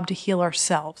our job to heal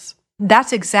ourselves.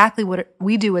 That's exactly what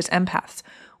we do as empaths.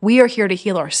 We are here to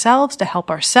heal ourselves, to help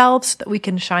ourselves, so that we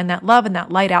can shine that love and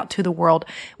that light out to the world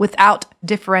without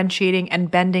differentiating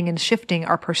and bending and shifting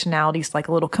our personalities like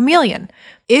a little chameleon.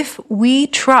 If we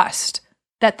trust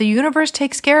that the universe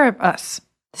takes care of us,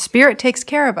 spirit takes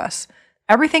care of us,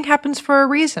 everything happens for a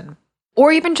reason.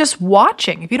 Or even just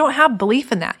watching, if you don't have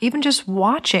belief in that, even just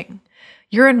watching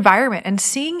your environment and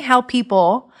seeing how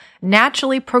people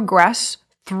naturally progress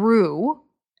through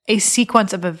a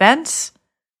sequence of events,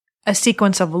 a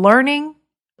sequence of learning,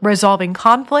 resolving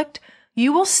conflict,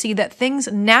 you will see that things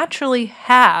naturally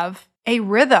have a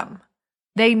rhythm.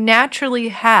 They naturally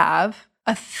have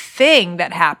a thing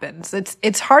that happens.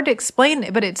 It's hard to explain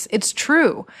it, but it's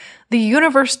true. The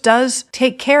universe does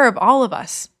take care of all of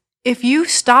us. If you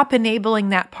stop enabling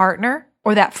that partner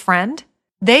or that friend,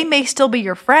 they may still be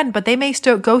your friend, but they may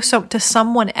still go to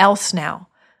someone else now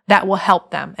that will help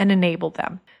them and enable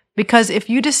them. Because if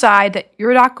you decide that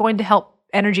you're not going to help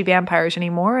energy vampires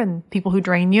anymore and people who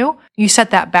drain you, you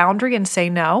set that boundary and say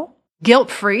no,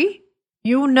 guilt-free,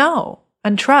 you know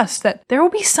and trust that there will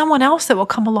be someone else that will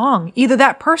come along. Either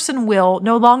that person will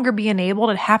no longer be enabled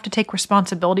and have to take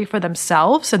responsibility for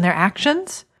themselves and their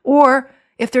actions, or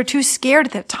if they're too scared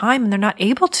at that time and they're not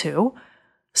able to,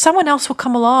 someone else will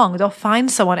come along. They'll find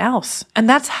someone else. And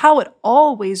that's how it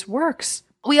always works.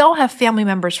 We all have family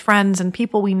members, friends, and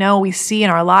people we know, we see in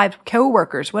our lives,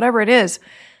 coworkers, whatever it is,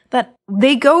 that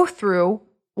they go through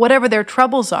whatever their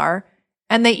troubles are,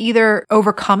 and they either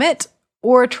overcome it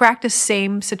or attract the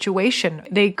same situation.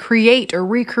 They create or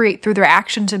recreate through their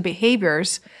actions and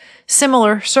behaviors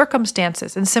similar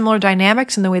circumstances and similar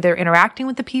dynamics in the way they're interacting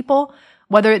with the people,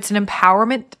 whether it's an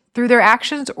empowerment through their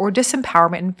actions or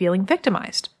disempowerment and feeling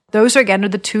victimized. Those are, again,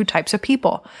 the 2 types of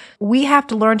people. We have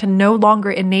to learn to no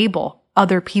longer enable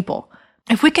other people.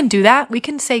 If we can do that, we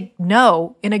can say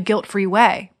no in a guilt-free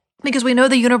way, because we know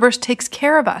the universe takes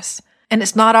care of us. And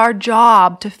it's not our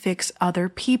job to fix other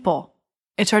people.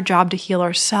 It's our job to heal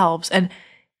ourselves. And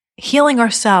healing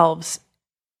ourselves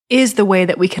is the way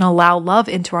that we can allow love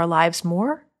into our lives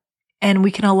more, and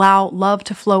we can allow love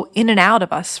to flow in and out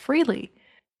of us freely.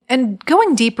 And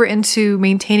going deeper into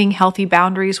maintaining healthy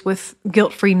boundaries with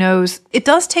guilt-free no's, it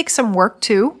does take some work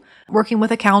too. Working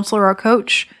with a counselor or a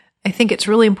coach, I think it's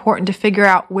really important to figure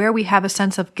out where we have a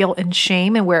sense of guilt and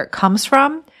shame and where it comes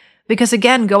from. Because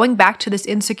again, going back to this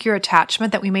insecure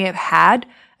attachment that we may have had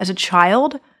as a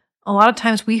child, a lot of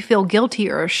times we feel guilty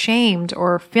or ashamed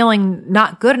or feeling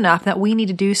not good enough that we need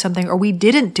to do something, or we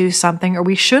didn't do something, or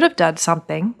we should have done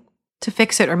something to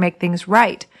fix it or make things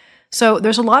right. So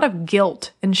there's a lot of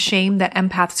guilt and shame that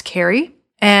empaths carry,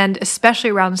 and especially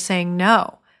around saying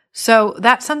no. So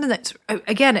that's something that's,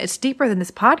 again, it's deeper than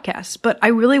this podcast, but I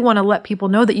really want to let people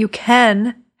know that you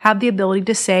can have the ability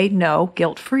to say no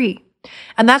guilt-free.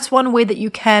 And that's one way that you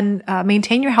can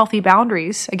maintain your healthy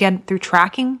boundaries, again, through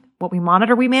tracking what we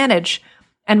monitor, we manage,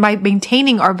 and by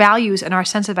maintaining our values and our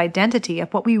sense of identity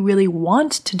of what we really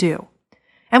want to do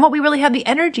and what we really have the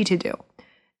energy to do.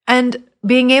 And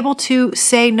being able to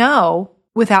say no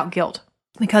without guilt,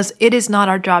 because it is not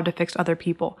our job to fix other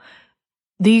people.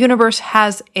 The universe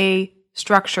has a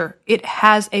structure. It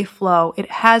has a flow. It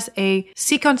has a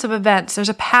sequence of events. There's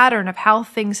a pattern of how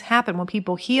things happen when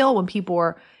people heal, when people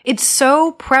are, it's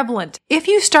so prevalent. If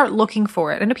you start looking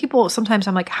for it, and people, sometimes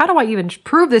I'm like, how do I even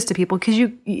prove this to people?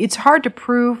 Because it's hard to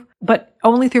prove, but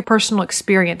only through personal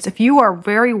experience. If you are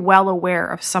very well aware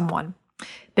of someone,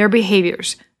 their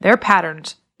behaviors, their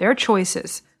patterns, their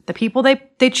choices, the people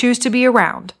they choose to be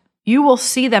around, you will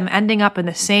see them ending up in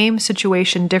the same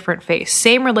situation, different face,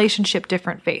 same relationship,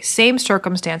 different face, same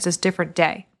circumstances, different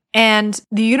day. And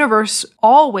the universe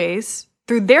always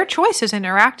through their choices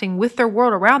interacting with their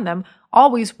world around them,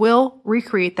 always will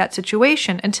recreate that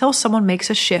situation until someone makes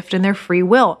a shift in their free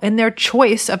will, in their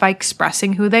choice of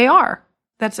expressing who they are.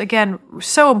 That's, again,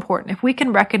 so important. If we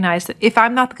can recognize that if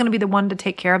I'm not going to be the one to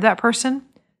take care of that person,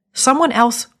 someone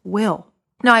else will.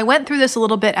 Now, I went through this a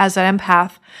little bit as an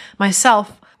empath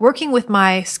myself, working with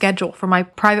my schedule for my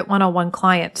private one-on-one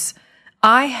clients.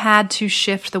 I had to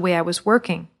shift the way I was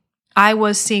working. I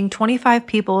was seeing 25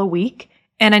 people a week,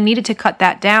 and I needed to cut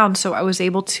that down so I was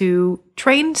able to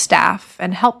train staff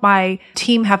and help my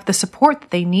team have the support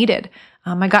that they needed.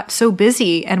 I got so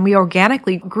busy and we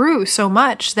organically grew so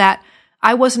much that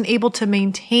I wasn't able to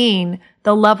maintain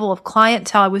the level of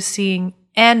clientele I was seeing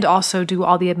and also do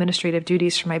all the administrative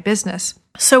duties for my business.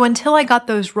 So until I got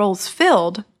those roles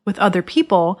filled with other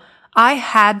people, I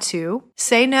had to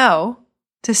say no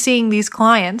to seeing these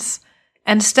clients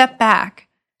and step back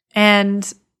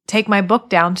and take my book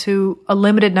down to a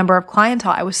limited number of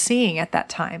clientele I was seeing at that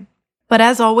time. But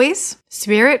as always,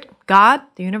 Spirit, God,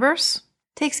 the universe,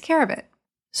 takes care of it.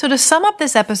 So to sum up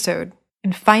this episode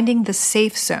in finding the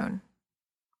safe zone,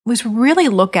 was really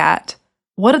look at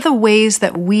what are the ways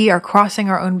that we are crossing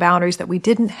our own boundaries that we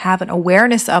didn't have an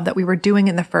awareness of that we were doing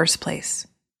in the first place.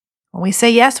 When we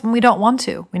say yes when we don't want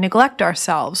to, we neglect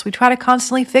ourselves, we try to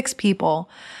constantly fix people.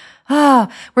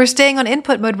 We're staying on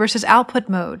input mode versus output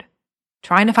mode.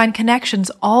 Trying to find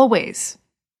connections always.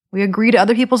 We agree to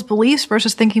other people's beliefs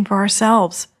versus thinking for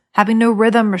ourselves, having no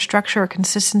rhythm or structure or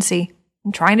consistency,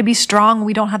 and trying to be strong when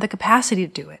we don't have the capacity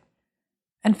to do it,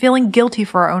 and feeling guilty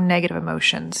for our own negative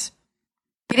emotions.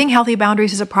 Creating healthy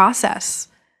boundaries is a process.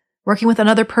 Working with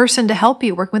another person to help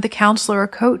you, working with a counselor or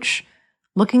coach,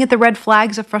 looking at the red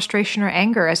flags of frustration or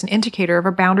anger as an indicator of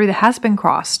a boundary that has been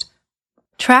crossed.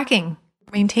 Tracking,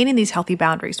 maintaining these healthy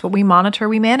boundaries, what we monitor,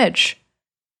 we manage.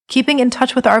 Keeping in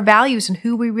touch with our values and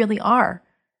who we really are,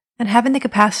 and having the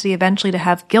capacity eventually to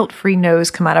have guilt-free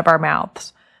no's come out of our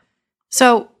mouths.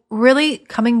 So really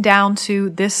coming down to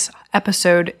this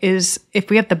episode is, if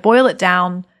we have to boil it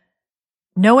down,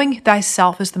 knowing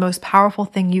thyself is the most powerful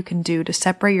thing you can do to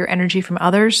separate your energy from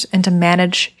others and to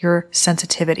manage your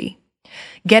sensitivity.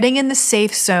 Getting in the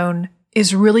safe zone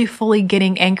is really fully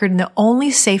getting anchored in the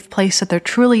only safe place that there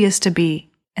truly is to be,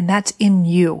 and that's in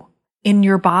you, in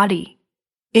your body,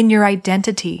 in your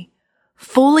identity,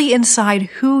 fully inside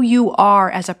who you are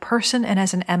as a person and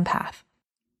as an empath.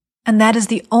 And that is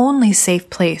the only safe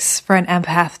place for an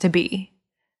empath to be.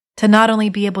 To not only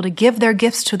be able to give their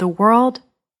gifts to the world,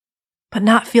 but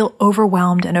not feel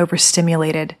overwhelmed and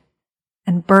overstimulated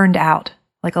and burned out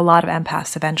like a lot of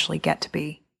empaths eventually get to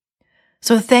be.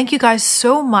 So thank you guys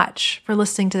so much for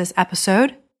listening to this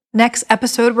episode. Next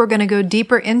episode, we're going to go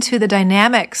deeper into the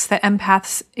dynamics that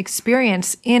empaths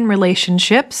experience in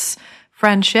relationships,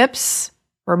 friendships,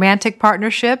 romantic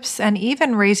partnerships, and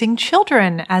even raising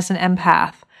children as an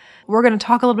empath. We're going to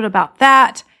talk a little bit about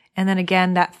that. And then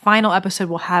again, that final episode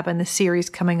we'll have in the series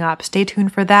coming up, stay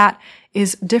tuned for that,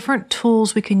 is different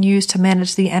tools we can use to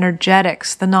manage the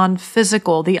energetics, the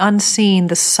non-physical, the unseen,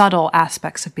 the subtle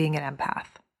aspects of being an empath.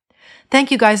 Thank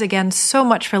you guys again so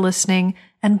much for listening,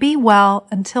 and be well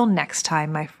until next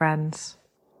time, my friends.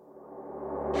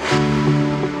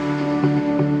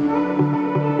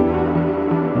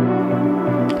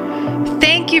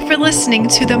 Thank you for listening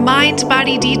to the Mind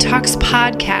Body Detox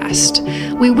podcast.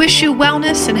 We wish you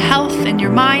wellness and health in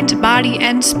your mind, body,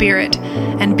 and spirit.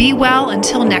 And be well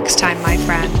until next time, my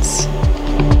friends.